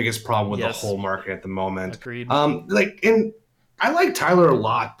my biggest problem with the whole market at the moment. Agreed. And I like Tyler a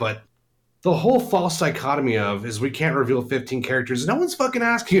lot, but the whole false dichotomy of is we can't reveal 15 characters. No one's fucking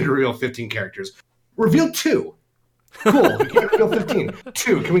asking you to reveal 15 characters. Reveal 2. Cool. We can't reveal 15.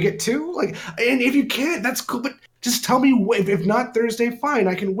 2. Can we get 2? Like, and if you can't, that's cool. But just tell me, if not Thursday, fine,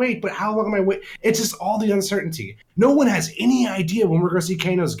 I can wait. But how long am I wait? It's just all the uncertainty. No one has any idea when we're going to see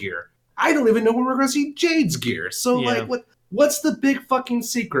Kano's gear. I don't even know when we're going to see Jade's gear. So, like, what's the big fucking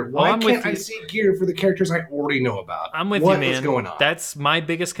secret? Why can't I see gear for the characters I already know about? I'm with you, man. What's going on? That's my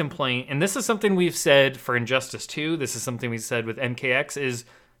biggest complaint. And this is something we've said for Injustice 2. This is something we said with MKX is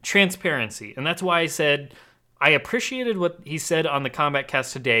transparency. And that's why I said I appreciated what he said on the Combat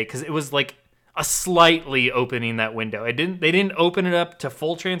Cast today, because it was like a slightly opening that window. They didn't open it up to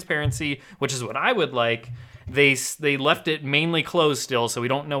full transparency, which is what I would like. They left it mainly closed still, so we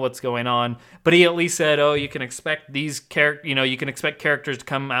don't know what's going on. But he at least said, "Oh, you can expect you can expect characters to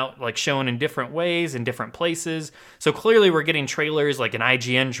come out like shown in different ways in different places." So clearly, we're getting trailers like an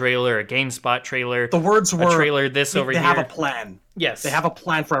IGN trailer, a GameSpot trailer. The words were a trailer. This over here. They have a plan. Yes, they have a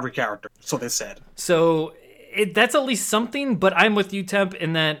plan for every character. So they said. So that's at least something. But I'm with you, Temp,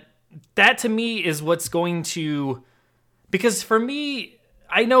 in that to me is what's going to, because for me,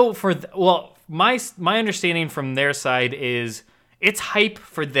 I know my understanding from their side is it's hype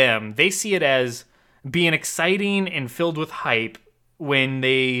for them. They see it as being exciting and filled with hype when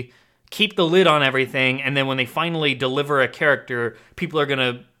they keep the lid on everything, and then when they finally deliver a character, people are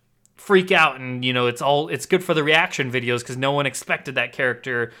gonna freak out, and it's good for the reaction videos because no one expected that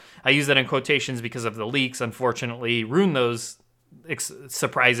character. I use that in quotations because of the leaks, unfortunately, ruin those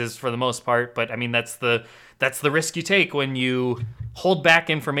surprises for the most part. But I mean, that's the risk you take when you hold back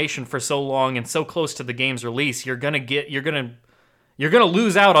information for so long and so close to the game's release. You're gonna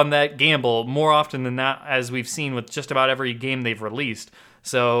lose out on that gamble more often than not, as we've seen with just about every game they've released.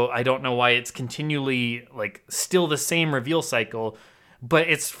 So I don't know why it's continually like still the same reveal cycle, but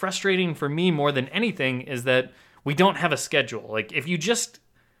it's frustrating for me more than anything is that we don't have a schedule. Like, if you just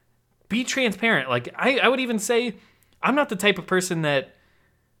be transparent, like I would even say I'm not the type of person that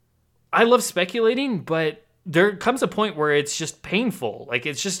I love speculating, but there comes a point where it's just painful. Like,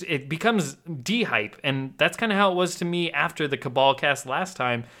 it becomes de-hype. And that's kind of how it was to me after the Cabal cast last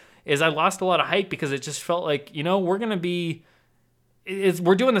time, is I lost a lot of hype because it just felt like, we're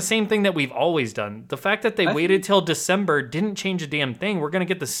doing the same thing that we've always done. The fact that they waited till December didn't change a damn thing. We're going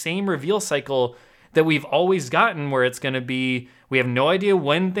to get the same reveal cycle that we've always gotten, where it's going to be, we have no idea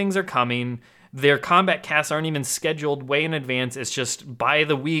when things are coming. Their combat casts aren't even scheduled way in advance. It's just by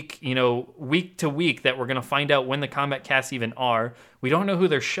the week, week to week that we're going to find out when the combat casts even are. We don't know who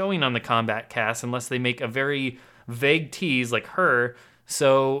they're showing on the combat cast unless they make a very vague tease like her.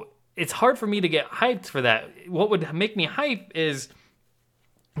 So it's hard for me to get hyped for that. What would make me hype is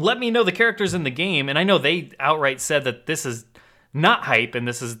let me know the characters in the game. And I know they outright said that this is not hype, and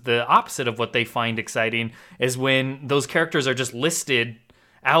this is the opposite of what they find exciting, is when those characters are just listed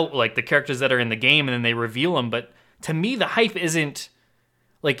out, like the characters that are in the game, and then they reveal them. But to me, the hype isn't,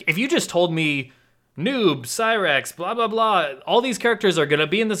 like, if you just told me Noob, Cyrax, blah, blah, blah, all these characters are going to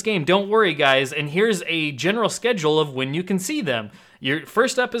be in this game, don't worry, guys, and here's a general schedule of when you can see them. Your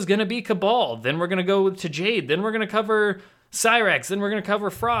first up is going to be Cabal, then we're going to go to Jade, then we're going to cover Cyrax, then we're going to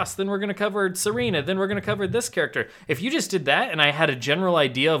cover Frost, then we're going to cover Serena, then we're going to cover this character. If you just did that and I had a general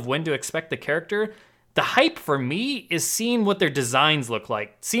idea of when to expect the character, the hype for me is seeing what their designs look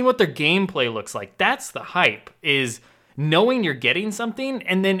like, seeing what their gameplay looks like. That's the hype, is knowing you're getting something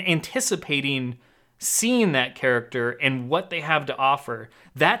and then anticipating seeing that character and what they have to offer.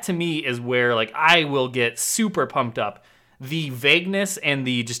 That to me is where like I will get super pumped up. The vagueness and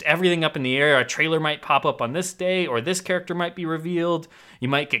the just everything up in the air. A trailer might pop up on this day, or this character might be revealed. You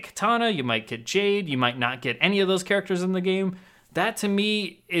might get Katana, you might get Jade, you might not get any of those characters in the game. That to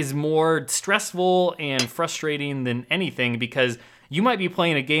me is more stressful and frustrating than anything, because you might be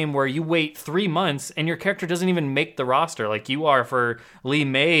playing a game where you wait 3 months and your character doesn't even make the roster, like you are for Lee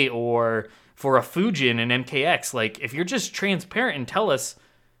May or for a Fujin and MKX. Like, if you're just transparent and tell us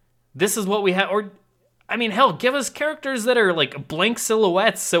this is what we have, or I mean, hell, give us characters that are like blank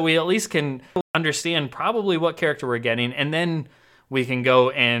silhouettes so we at least can understand probably what character we're getting, and then we can go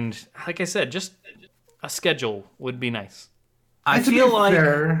and, like I said, just a schedule would be nice. I feel like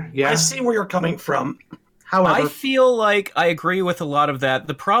I see where you're coming from. However, I feel like I agree with a lot of that.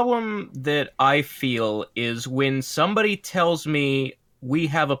 The problem that I feel is when somebody tells me we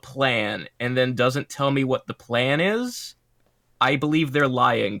have a plan and then doesn't tell me what the plan is, I believe they're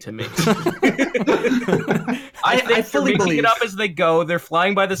lying to me. I think they're fully making believe it up as they go. They're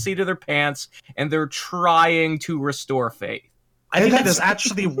flying by the seat of their pants, and they're trying to restore faith. I think that is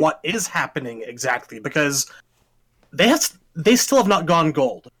actually what is happening exactly, because they still have not gone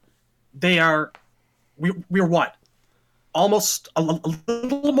gold. They are, we're what? Almost a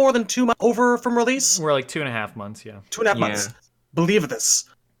little more than 2 months over from release? We're like 2.5 months, yeah. 2.5 months. Believe this.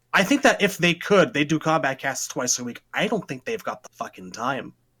 I think that if they could, they'd do combat casts twice a week. I don't think they've got the fucking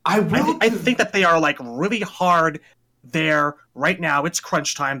time. I think that they are like really hard there right now. It's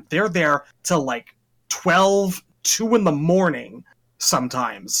crunch time. They're there till like 12, 2 in the morning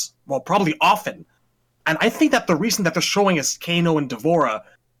sometimes. Well, probably often. And I think that the reason that they're showing us Kano and D'Vorah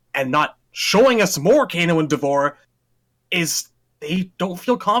and not showing us more Kano and D'Vorah is they don't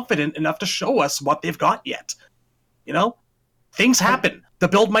feel confident enough to show us what they've got yet. You know? Things happen. The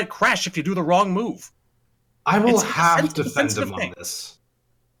build might crash if you do the wrong move. I will have to defend them on this.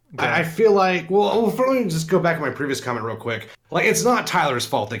 I feel like, well, let me just go back to my previous comment real quick. Like, it's not Tyler's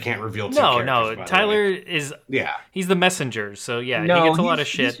fault they can't reveal two characters. No, Tyler is, he's the messenger, so yeah, he gets a lot of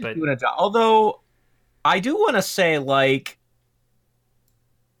shit. But although, I do want to say, like,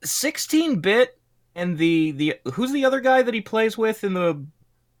 16-bit and the who's the other guy that he plays with in the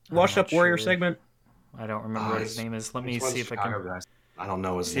Washed Up Warrior segment? I don't remember what his name is. Let me see if I can. I don't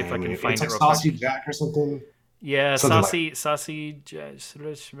know his name. See if I can find it's it like real Saucy quick. Jack or something. Yeah, Something Saucy.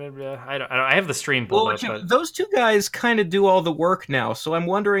 I don't. I have the stream pulled up. But Those two guys kind of do all the work now, so I'm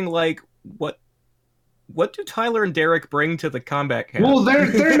wondering, like, what do Tyler and Derek bring to the combat cast? Well,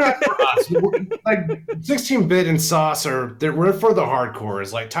 they're not for us. Like 16-bit and Sauce we're for the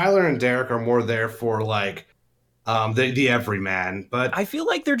hardcores. Like Tyler and Derek are more there for like the everyman. But I feel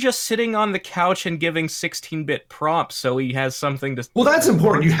like they're just sitting on the couch and giving 16-bit prompts, so he has something to. Well, that's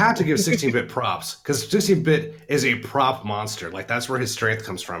important. You have to give 16-bit props because 16-bit is a prop monster. Like that's where his strength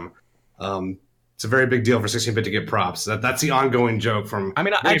comes from. It's a very big deal for 16-bit to get props. That's the ongoing joke from. I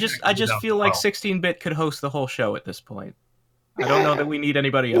mean, I just feel like 16-bit could host the whole show at this point. I don't know that we need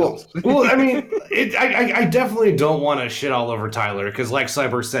anybody else. Well, I mean, I definitely don't want to shit all over Tyler because, like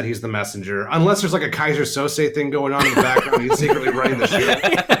Cyborg said, he's the messenger. Unless there's like a Kaiser Sose thing going on in the background, he's secretly running the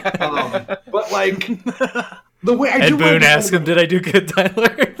show. But like, the way I Ed Boon asked him, "Did I do good,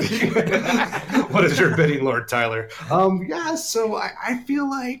 Tyler?" What is your bidding, Lord Tyler? Yeah. So I feel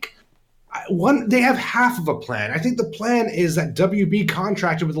like. They have half of a plan. I think the plan is that WB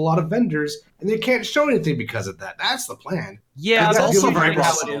contracted with a lot of vendors, and they can't show anything because of that. That's the plan. Yeah, that's also very how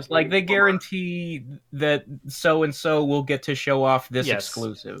possible. it is. Like they guarantee that so and so will get to show off this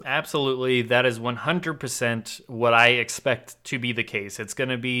exclusive. Absolutely, that is 100% what I expect to be the case. It's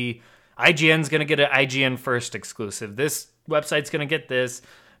going to be IGN's going to get an IGN first exclusive. This website's going to get this.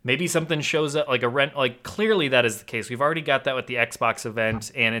 Maybe something shows up like a rent. Like clearly that is the case. We've already got that with the Xbox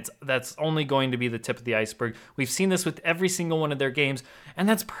event, and that's only going to be the tip of the iceberg. We've seen this with every single one of their games, and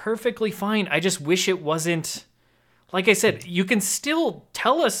that's perfectly fine. I just wish it wasn't. Like I said, you can still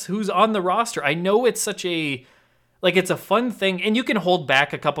tell us who's on the roster. I know it's such a it's a fun thing, and you can hold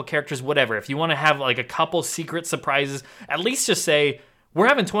back a couple characters, whatever. If you want to have like a couple secret surprises, at least just say, we're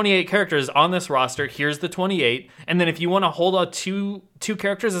having 28 characters on this roster. Here's the 28. And then if you want to hold out two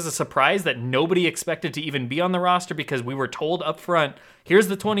characters as a surprise that nobody expected to even be on the roster because we were told up front, here's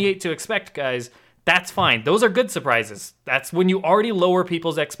the 28 to expect, guys. That's fine. Those are good surprises. That's when you already lower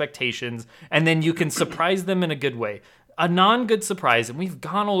people's expectations, and then you can surprise them in a good way. A non-good surprise, and we've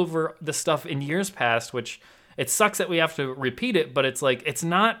gone over the stuff in years past, which it sucks that we have to repeat it, but it's like, it's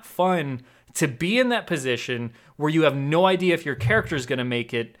not fun to be in that position where you have no idea if your character is going to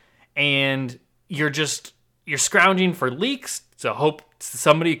make it, and you're scrounging for leaks to hope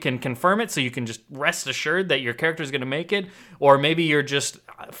somebody can confirm it so you can just rest assured that your character is going to make it. Or maybe you're just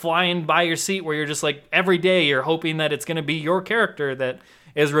flying by your seat where you're just like, every day you're hoping that it's going to be your character that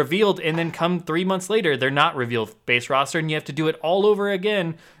is revealed, and then come 3 months later, they're not revealed base roster, and you have to do it all over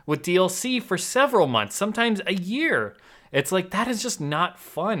again with DLC for several months, sometimes a year. It's like, that is just not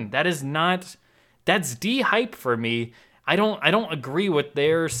fun. That's de-hype for me. I don't agree with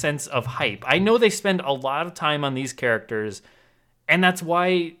their sense of hype. I know they spend a lot of time on these characters, and that's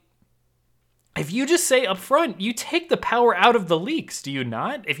why if you just say up front, you take the power out of the leaks, do you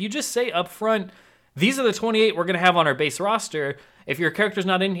not? If you just say up front, these are the 28 we're going to have on our base roster. If your character's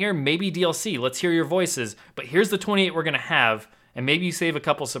not in here, maybe DLC. Let's hear your voices. But here's the 28 we're going to have, and maybe you save a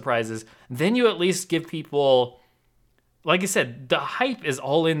couple surprises. Then you at least give people, like I said, the hype is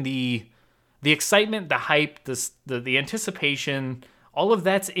all in the excitement, the hype, the anticipation. All of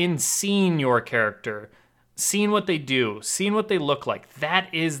that's in seeing your character, seeing what they do, seeing what they look like.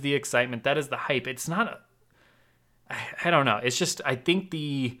 That is the excitement. That is the hype. It's not I don't know. It's just, I think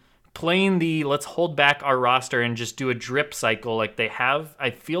let's hold back our roster and just do a drip cycle like they have,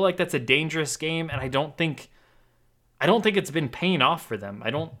 I feel like that's a dangerous game, and I don't think it's been paying off for them.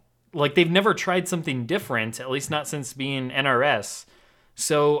 They've never tried something different, at least not since being NRS.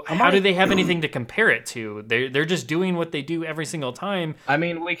 So how do they have anything to compare it to? They're just doing what they do every single time. I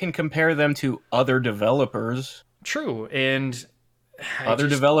mean, we can compare them to other developers. True, and other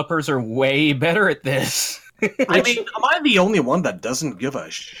developers are way better at this. I mean, am I the only one that doesn't give a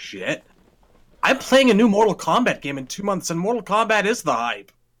shit? I'm playing a new Mortal Kombat game in 2 months, and Mortal Kombat is the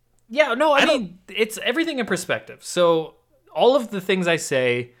hype. Yeah, no, I mean, it's everything in perspective. So all of the things I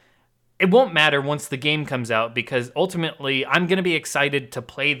say, it won't matter once the game comes out, because ultimately I'm going to be excited to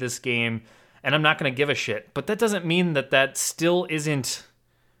play this game, and I'm not going to give a shit. But that doesn't mean that still isn't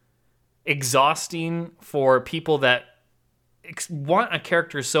exhausting for people that want a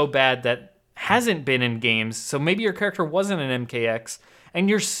character so bad that hasn't been in games. So maybe your character wasn't an MKX, and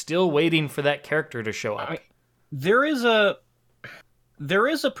you're still waiting for that character to show up. There is a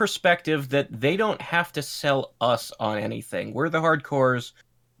perspective that they don't have to sell us on anything. We're the hardcores.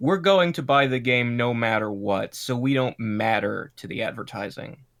 We're going to buy the game no matter what, so we don't matter to the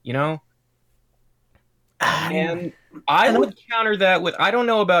advertising, you know? And I would counter that with, I don't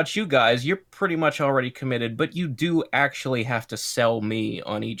know about you guys, you're pretty much already committed, but you do actually have to sell me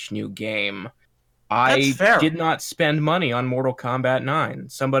on each new game. I did not spend money on Mortal Kombat 9.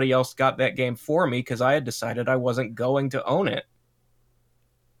 Somebody else got that game for me because I had decided I wasn't going to own it.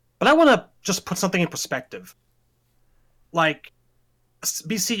 But I want to just put something in perspective. Like,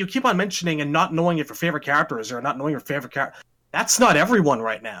 BC, you keep on mentioning and not knowing if your favorite character is or not knowing your favorite character. That's not everyone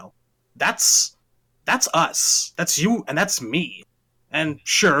right now. That's us. That's you, and that's me. And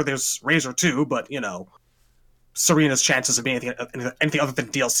sure, there's Razor too, but, you know, Serena's chances of being anything other than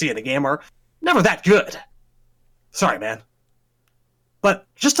DLC in a game are never that good. Sorry, man. But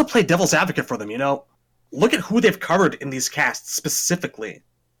just to play devil's advocate for them, you know, look at who they've covered in these casts specifically.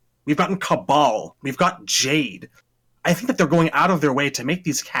 We've gotten Cabal. We've got Jade. I think that they're going out of their way to make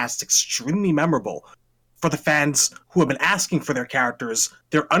these casts extremely memorable for the fans who have been asking for their characters,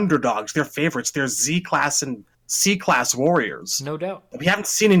 their underdogs, their favorites, their Z-class and C-class warriors. No doubt. That we haven't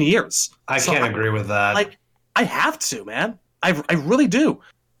seen in years. I can't agree with that. Like, I have to, man. I really do.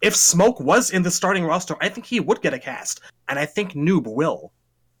 If Smoke was in the starting roster, I think he would get a cast. And I think Noob will.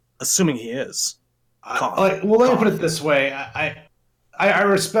 Assuming he is. Let me put it this way. I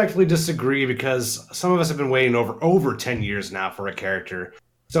respectfully disagree because some of us have been waiting over 10 years now for a character.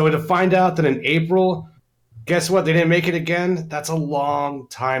 So to find out that in April, guess what? They didn't make it again. That's a long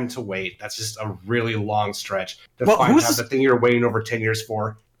time to wait. That's just a really long stretch to find out the thing you're waiting over 10 years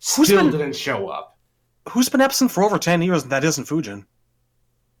for still didn't show up. Who's been absent for over 10 years and that isn't Fujin?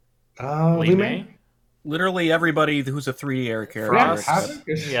 Li Mei? Literally everybody who's a 3D era character. Frost?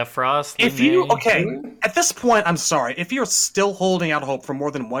 Yeah, Frost. If Li you Mei. okay, at this point, I'm sorry. If you're still holding out hope for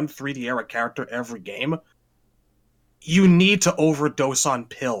more than one 3D era character every game, you need to overdose on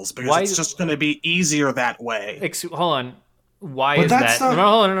pills because it's just going to be easier that way. Hold on. Why But is that's that?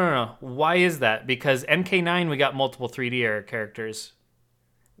 not- No. Why is that? Because MK9 we got multiple 3D era characters.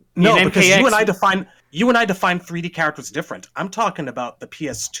 No, In because MKX you and I define 3D characters different. I'm talking about the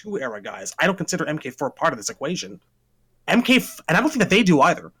PS2 era guys. I don't consider MK4 part of this equation. And I don't think that they do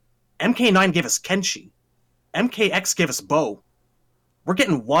either. MK9 gave us Kenshi. MKX gave us Bo. We're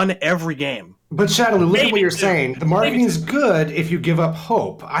getting one every game. But Shadow, look at Maybe what you're two. saying. The marketing's good if you give up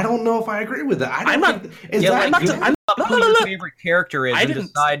hope. I don't know if I agree with that. I'm not- Is Yeah, that like, good? Who your favorite character is I and didn't-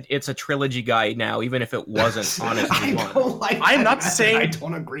 decide it's a trilogy guy now, even if it wasn't honestly I one. don't like. I'm not that. saying- I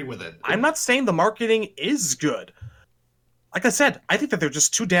don't agree with it. I'm not saying the marketing is good. Like I said, I think that they're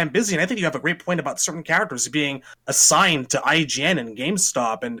just too damn busy, and I think you have a great point about certain characters being assigned to IGN and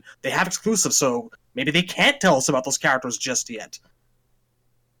GameStop, and they have exclusives, so maybe they can't tell us about those characters just yet.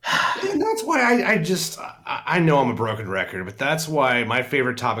 And that's why I know I'm a broken record, but that's why my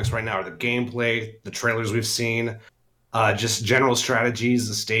favorite topics right now are the gameplay, the trailers we've seen, just general strategies,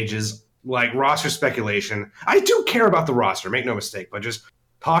 the stages, like roster speculation. I do care about the roster, make no mistake, but just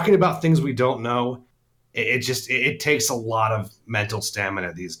talking about things we don't know, it takes a lot of mental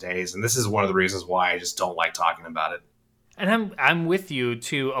stamina these days, and this is one of the reasons why I just don't like talking about it. And I'm with you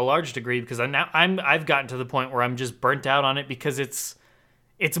to a large degree because I've gotten to the point where I'm just burnt out on it because it's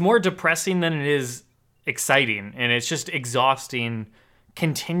more depressing than it is exciting, and it's just exhausting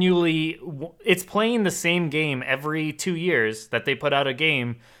continually. It's playing the same game every 2 years that they put out a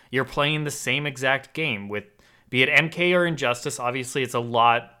game. You're playing the same exact game with, be it MK or Injustice. Obviously, it's a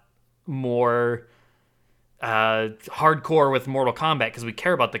lot more hardcore with Mortal Kombat because we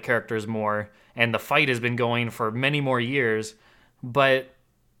care about the characters more, and the fight has been going for many more years. But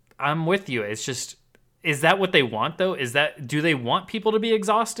I'm with you. It's just, is that what they want though? Do they want people to be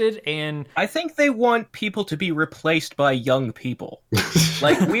exhausted? And I think they want people to be replaced by young people.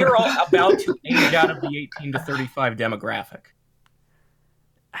 Like, we are all about to age out of the 18 to 35 demographic.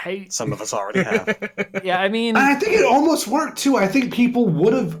 Some of us already have. Yeah, I mean, And I think it almost worked too. I think people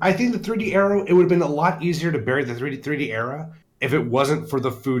would have. I think the 3D era, it would have been a lot easier to bury the 3D era if it wasn't for the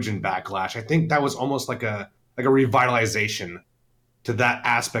Fujin backlash. I think that was almost like a revitalization to that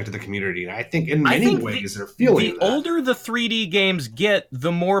aspect of the community. And I think in many ways they're feeling The older the 3D games get,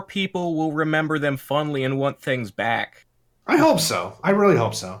 the more people will remember them fondly and want things back. I hope so. I really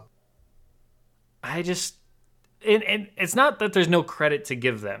hope so. I just, and it's not that there's no credit to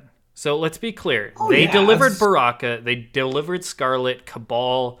give them. So let's be clear. Oh, They yeah, delivered that's- Baraka. They delivered Scarlet,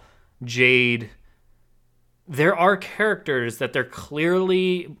 Cabal, Jade. There are characters that they're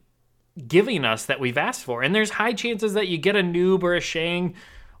clearly giving us that we've asked for. And there's high chances that you get a Noob or a Shang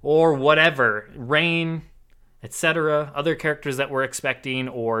or whatever. Rain, etc. Other characters that we're expecting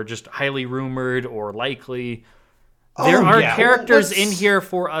or just highly rumored or likely. There Oh, are yeah. characters Let's- in here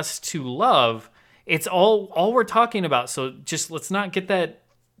for us to love. It's all we're talking about. So just let's not get that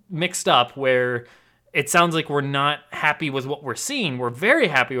mixed up where it sounds like we're not happy with what we're seeing. We're very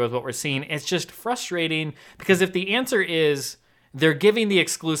happy with what we're seeing. It's just frustrating because if the answer is they're giving the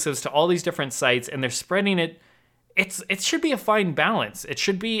exclusives to all these different sites and they're spreading it, it should be a fine balance. It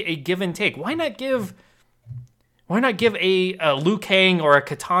should be a give and take. Why not give a Liu Kang or a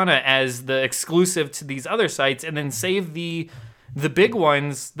Katana as the exclusive to these other sites and then save the big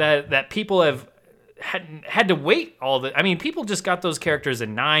ones that people have had to wait people just got those characters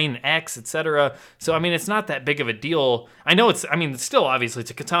in 9X, etc. So I mean, it's not that big of a deal. I know it's still obviously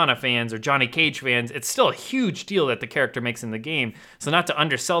to Katana fans or Johnny Cage fans, it's still a huge deal that the character makes in the game. So not to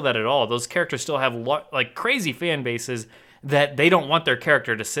undersell that at all. Those characters still have like crazy fan bases that they don't want their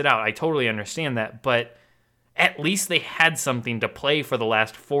character to sit out. I totally understand that, but at least they had something to play for the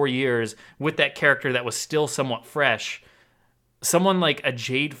last 4 years with that character that was still somewhat fresh. Someone like a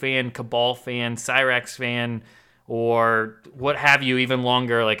Jade fan, Cabal fan, Cyrax fan, or what have you, even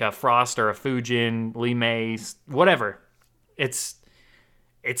longer, like a Frost or a Fujin, Li Mei, whatever. It's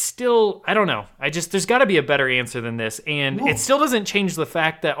still, I don't know. There's got to be a better answer than this. And It still doesn't change the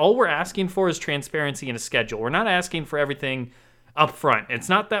fact that all we're asking for is transparency and a schedule. We're not asking for everything up front. It's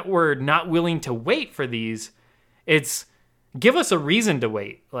not that we're not willing to wait for these. It's give us a reason to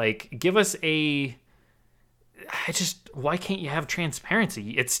wait. Like, give us why can't you have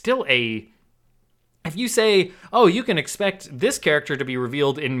transparency? It's still if you say, oh, you can expect this character to be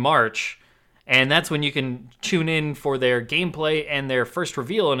revealed in March, And that's when you can tune in for their gameplay and their first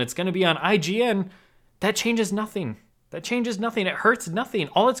reveal, and it's going to be on IGN. That changes nothing. It hurts nothing.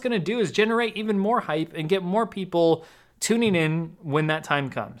 All it's going to do is generate even more hype and get more people tuning in when that time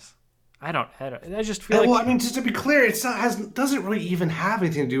comes. I just feel like... Well, I mean, just to be clear, doesn't really even have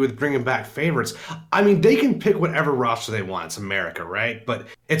anything to do with bringing back favorites. I mean, they can pick whatever roster they want. It's America, right? But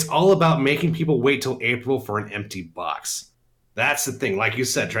it's all about making people wait till April for an empty box. That's the thing. Like you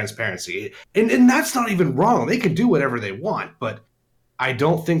said, transparency. And that's not even wrong. They can do whatever they want, but I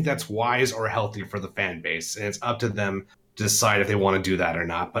don't think that's wise or healthy for the fan base. And it's up to them to decide if they want to do that or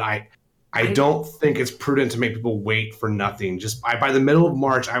not. But I don't think it's prudent to make people wait for nothing. Just by the middle of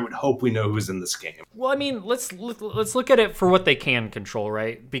March, I would hope we know who's in this game. Well, I mean, let's look at it for what they can control,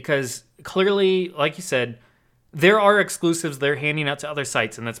 right? Because clearly, like you said, there are exclusives they're handing out to other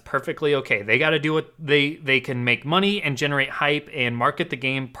sites, and that's perfectly okay. They got to do what they can make money and generate hype and market the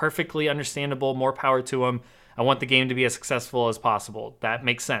game. Perfectly understandable. More power to them. I want the game to be as successful as possible. That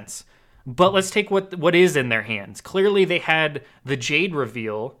makes sense. But let's take what is in their hands. Clearly, they had the Jade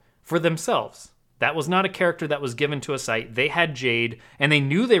reveal for themselves. That was not a character that was given to a site. They had Jade, and they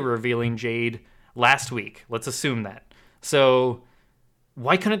knew they were revealing Jade last week. Let's assume that. So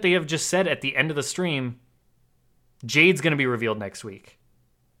why couldn't they have just said at the end of the stream, Jade's going to be revealed next week?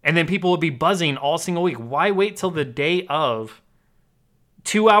 And then people would be buzzing all single week. Why wait till the day of,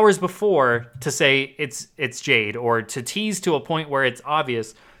 2 hours before, to say it's Jade, or to tease to a point where it's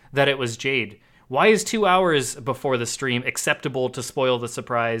obvious that it was Jade? Why is 2 hours before the stream acceptable to spoil the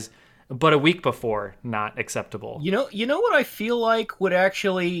surprise, but a week before not acceptable? You know what I feel like would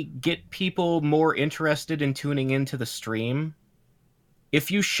actually get people more interested in tuning into the stream? If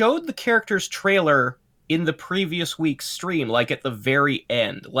you showed the character's trailer in the previous week's stream, like at the very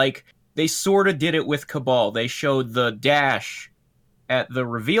end. Like, they sort of did it with Cabal. They showed the dash at the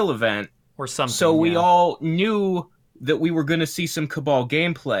reveal event. Or something, so we all knew that we were going to see some Cabal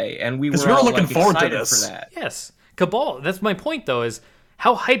gameplay, and we were all looking forward to excited this. for that. Yes, Cabal. That's my point, though, is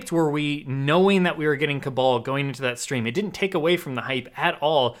how hyped were we knowing that we were getting Cabal going into that stream? It didn't take away from the hype at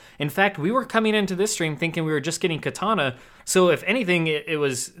all. In fact, we were coming into this stream thinking we were just getting Katana. So if anything, it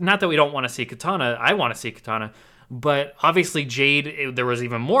was not that we don't want to see Katana. I want to see Katana. But obviously Jade, there was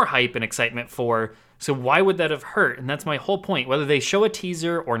even more hype and excitement for. So why would that have hurt? And that's my whole point. Whether they show a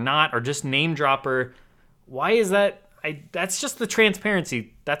teaser or not, or just name dropper, why is that? That's just the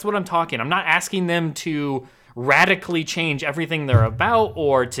transparency. That's what I'm talking. I'm not asking them to radically change everything they're about,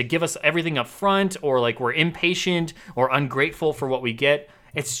 or to give us everything up front, or like we're impatient or ungrateful for what we get.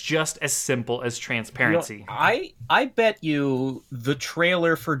 It's just as simple as transparency. You know, I bet you the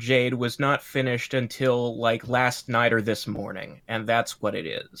trailer for Jade was not finished until like last night or this morning, and that's what it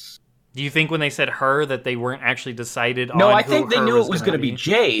is. Do you think when they said her that they weren't actually decided on No, I who think they her knew it was going to be be?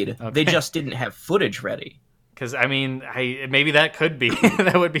 Jade. Okay. They just didn't have footage ready. Because, I mean, maybe that could be.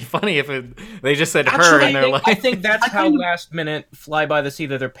 That would be funny if they just said her Actually, and they're like... I think that's how last minute fly by the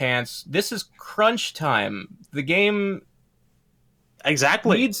seat of their pants. This is crunch time. The game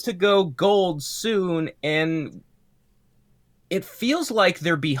exactly needs to go gold soon, and it feels like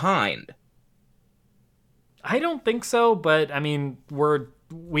they're behind. I don't think so, but, I mean,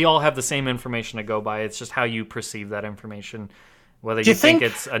 we all have the same information to go by. It's just how you perceive that information. Whether you think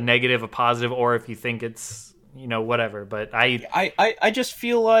it's a negative, a positive, or if you think it's... whatever, but I just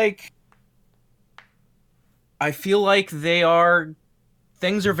feel like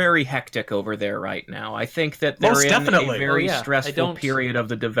things are very hectic over there right now. I think that they're Most in definitely. a very I stressful don't- period of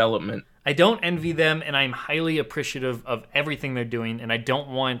the development. I don't envy them, and I'm highly appreciative of everything they're doing, and I don't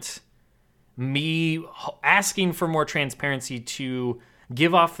want me asking for more transparency to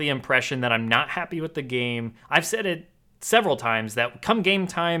give off the impression that I'm not happy with the game. I've said it several times that come game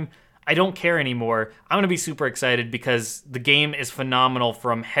time, I don't care anymore. I'm going to be super excited because the game is phenomenal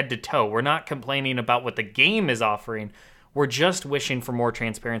from head to toe. We're not complaining about what the game is offering. We're just wishing for more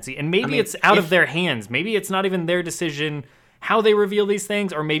transparency. And maybe it's out of their hands. Maybe it's not even their decision how they reveal these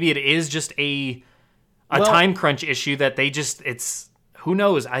things, or maybe it is just a time crunch issue that they just, who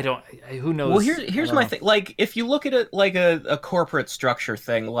knows? Who knows? Well, here's my thing. Like, if you look at it like a corporate structure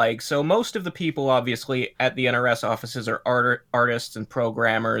thing, like, so most of the people, obviously, at the NRS offices are artists and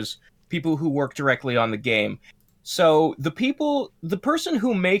programmers, people who work directly on the game. So the person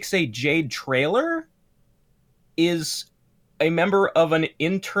who makes a Jade trailer is a member of an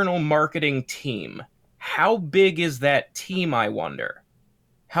internal marketing team. How big is that team, I wonder?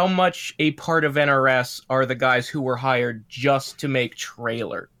 How much a part of NRS are the guys who were hired just to make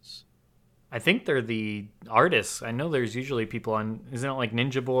trailers? I think they're the artists. I know there's usually people on. Isn't it like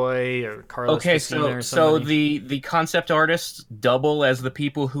Ninja Boy or Carlos? Okay, Festina or so somebody? the concept artists double as the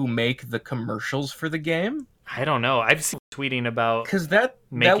people who make the commercials for the game? I don't know. I've seen tweeting about Because that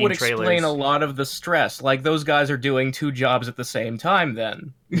making would explain trailers. a lot of the stress. Like, those guys are doing 2 jobs at the same time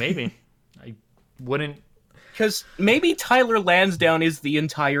then. Maybe. I wouldn't. Because maybe Tyler Lansdowne is the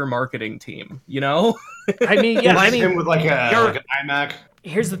entire marketing team, you know? I mean, yeah. I Him mean, with like an iMac.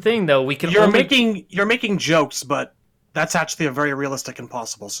 here's the thing, though. We can You're only making jokes, but that's actually a very realistic and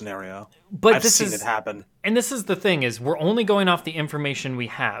possible scenario. But I've this seen is it happen. And this is the thing: is we're only going off the information we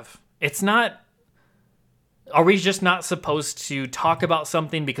have. It's not. Are we just not supposed to talk about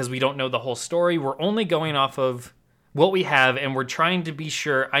something because we don't know the whole story? We're only going off of what we have, and we're trying to be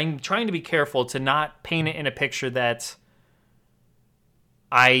sure. I'm trying to be careful to not paint it in a picture that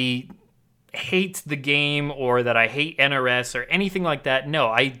I hate the game or that I hate NRS or anything like that.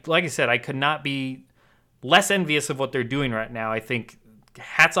 No, like I said, I could not be less envious of what they're doing right now. I think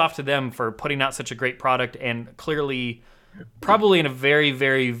hats off to them for putting out such a great product and clearly probably in a very,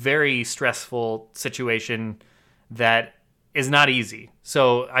 very, very stressful situation that is not easy.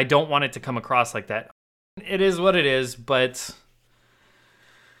 So I don't want it to come across like that. It is what it is, but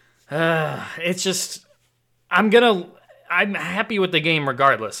it's just I'm happy with the game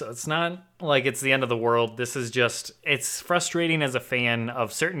regardless. So it's not like it's the end of the world. This is just, it's frustrating as a fan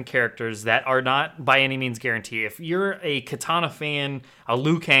of certain characters that are not by any means guaranteed. If you're a Katana fan, a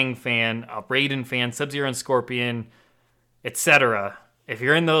Liu Kang fan, a Raiden fan, Sub-Zero and Scorpion, etc., if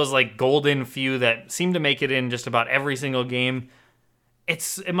you're in those like golden few that seem to make it in just about every single game,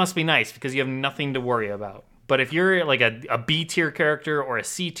 it must be nice because you have nothing to worry about. But if you're like a B tier character or a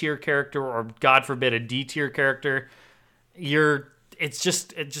C tier character or God forbid a D tier character, it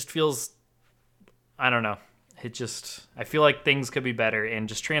just feels, I don't know. I feel like things could be better, and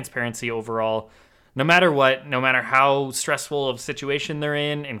just transparency overall, no matter what, no matter how stressful of a situation they're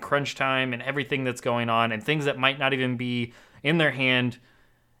in and crunch time and everything that's going on and things that might not even be in their hand.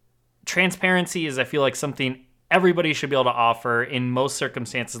 Transparency is, I feel like, something everybody should be able to offer in most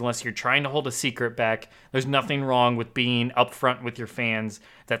circumstances, unless you're trying to hold a secret back. There's nothing wrong with being upfront with your fans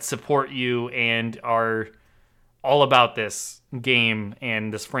that support you and are all about this game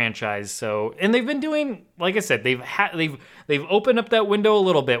and this franchise. So, and they've been doing, like I said, they've opened up that window a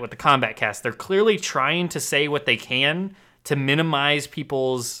little bit with the Combat Cast. They're clearly trying to say what they can to minimize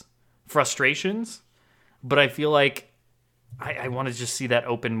people's frustrations, but I feel like I want to just see that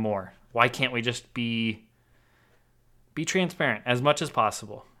open more. Why can't we just be transparent as much as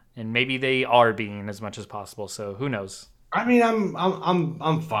possible? And maybe they are being as much as possible. So who knows? I mean,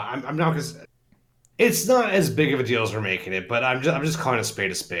 I'm fine. I'm not, because it's not as big of a deal as we're making it, but I'm just calling a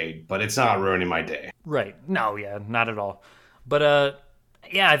spade, but it's not ruining my day. Right. No, yeah, not at all. But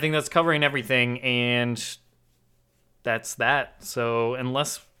yeah, I think that's covering everything, and that's that. So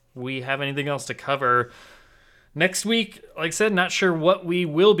unless we have anything else to cover next week, like I said, not sure what we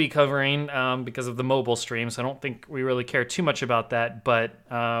will be covering because of the mobile stream, so I don't think we really care too much about that. But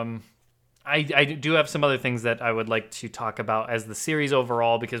I do have some other things that I would like to talk about as the series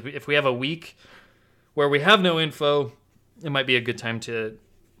overall, because if we have a week where we have no info, it might be a good time to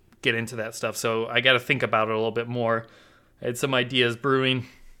get into that stuff. So I got to think about it a little bit more. I had some ideas brewing,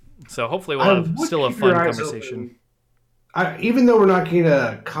 so hopefully we'll have still a fun conversation. Even though we're not getting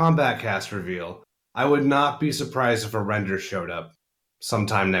a Combat Cast reveal, I would not be surprised if a render showed up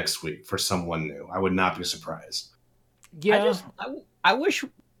sometime next week for someone new. I would not be surprised. Yeah, I wish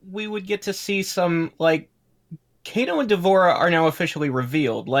we would get to see some, like, Kato and Devora are now officially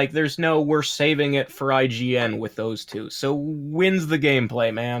revealed. Like, there's no we're saving it for IGN with those two. So when's the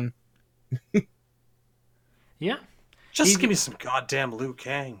gameplay, man? Yeah. Just give me some goddamn Liu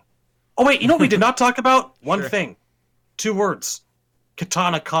Kang. Oh wait, you know what we did not talk about? One thing. 2 words.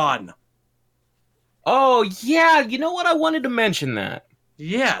 Katana Khan. Oh, yeah, you know what? I wanted to mention that.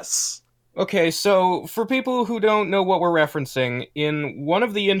 Yes. Okay, so for people who don't know what we're referencing, in one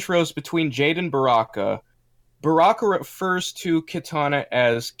of the intros between Jade and Baraka, Baraka refers to Kitana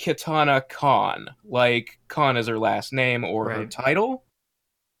as Kitana Khan, like Khan is her last name or her title.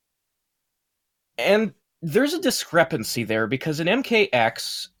 And there's a discrepancy there, because in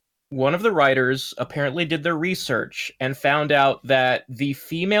MKX, one of the writers apparently did their research and found out that the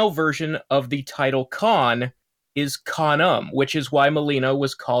female version of the title Khan is Khanum, which is why Melina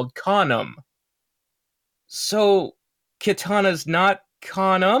was called Khanum. So Kitana's not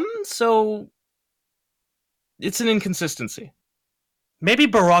Khanum, so it's an inconsistency. Maybe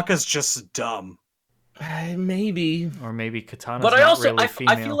Baraka's just dumb. Maybe. Or maybe Katana's but not really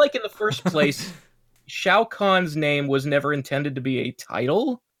female. I feel like in the first place, Shao Kahn's name was never intended to be a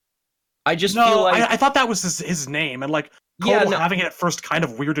title. I just No, feel like I thought that was his name, and like Cole having it at first kind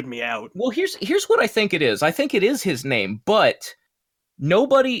of weirded me out. Well, here's what I think it is. I think it is his name, but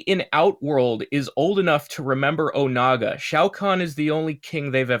nobody in Outworld is old enough to remember Onaga. Shao Kahn is the only king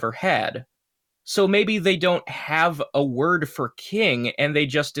they've ever had. So maybe they don't have a word for king, and they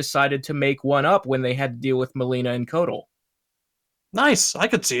just decided to make one up when they had to deal with Melina and Kotal. Nice, I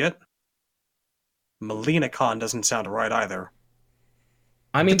could see it. Melina Khan doesn't sound right either.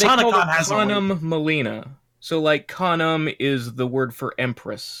 I mean, Katana they call Khan it has a Khanum Melina. So, like, Khanum is the word for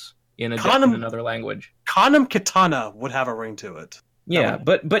empress in another language. Khanum Kitana would have a ring to it. Yeah,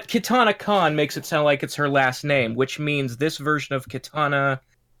 but Kitana Khan makes it sound like it's her last name, which means this version of Kitana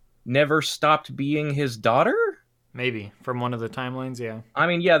never stopped being his daughter? Maybe. From one of the timelines, yeah. I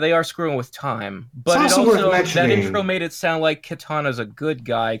mean, yeah, they are screwing with time. But It's it also worth also, that mentioning- intro made it sound like Kitana's a good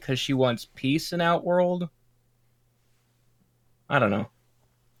guy because she wants peace in Outworld. I don't know.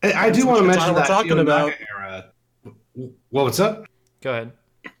 I do want to mention we're that talking the about. Onaga era. Well, what's up? Go ahead.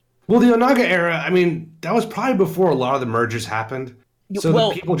 Well, the Onaga era, I mean, that was probably before a lot of the mergers happened. So Well-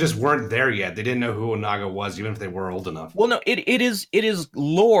 the people just weren't there yet. They didn't know who Onaga was, even if they were old enough. Well, no, it is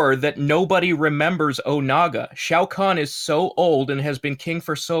lore that nobody remembers Onaga. Shao Kahn is so old and has been king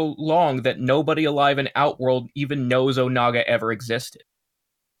for so long that nobody alive in Outworld even knows Onaga ever existed.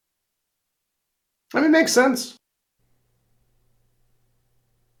 I mean, it makes sense.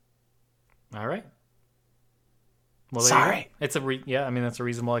 All right. Well, there you Sorry. go. It's I mean, that's a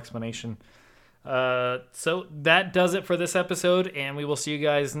reasonable explanation. So that does it for this episode, and we will see you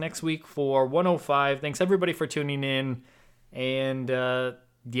guys next week for 105. Thanks everybody for tuning in, and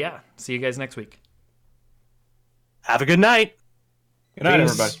yeah, see you guys next week. Have a good night. Good night,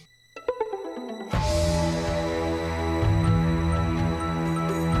 Peace. everybody.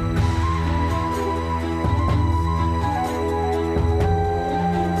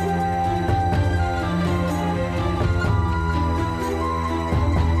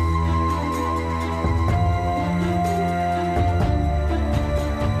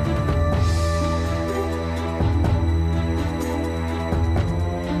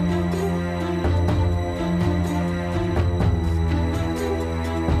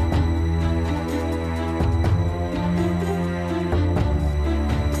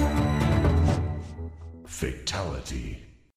 Fatality.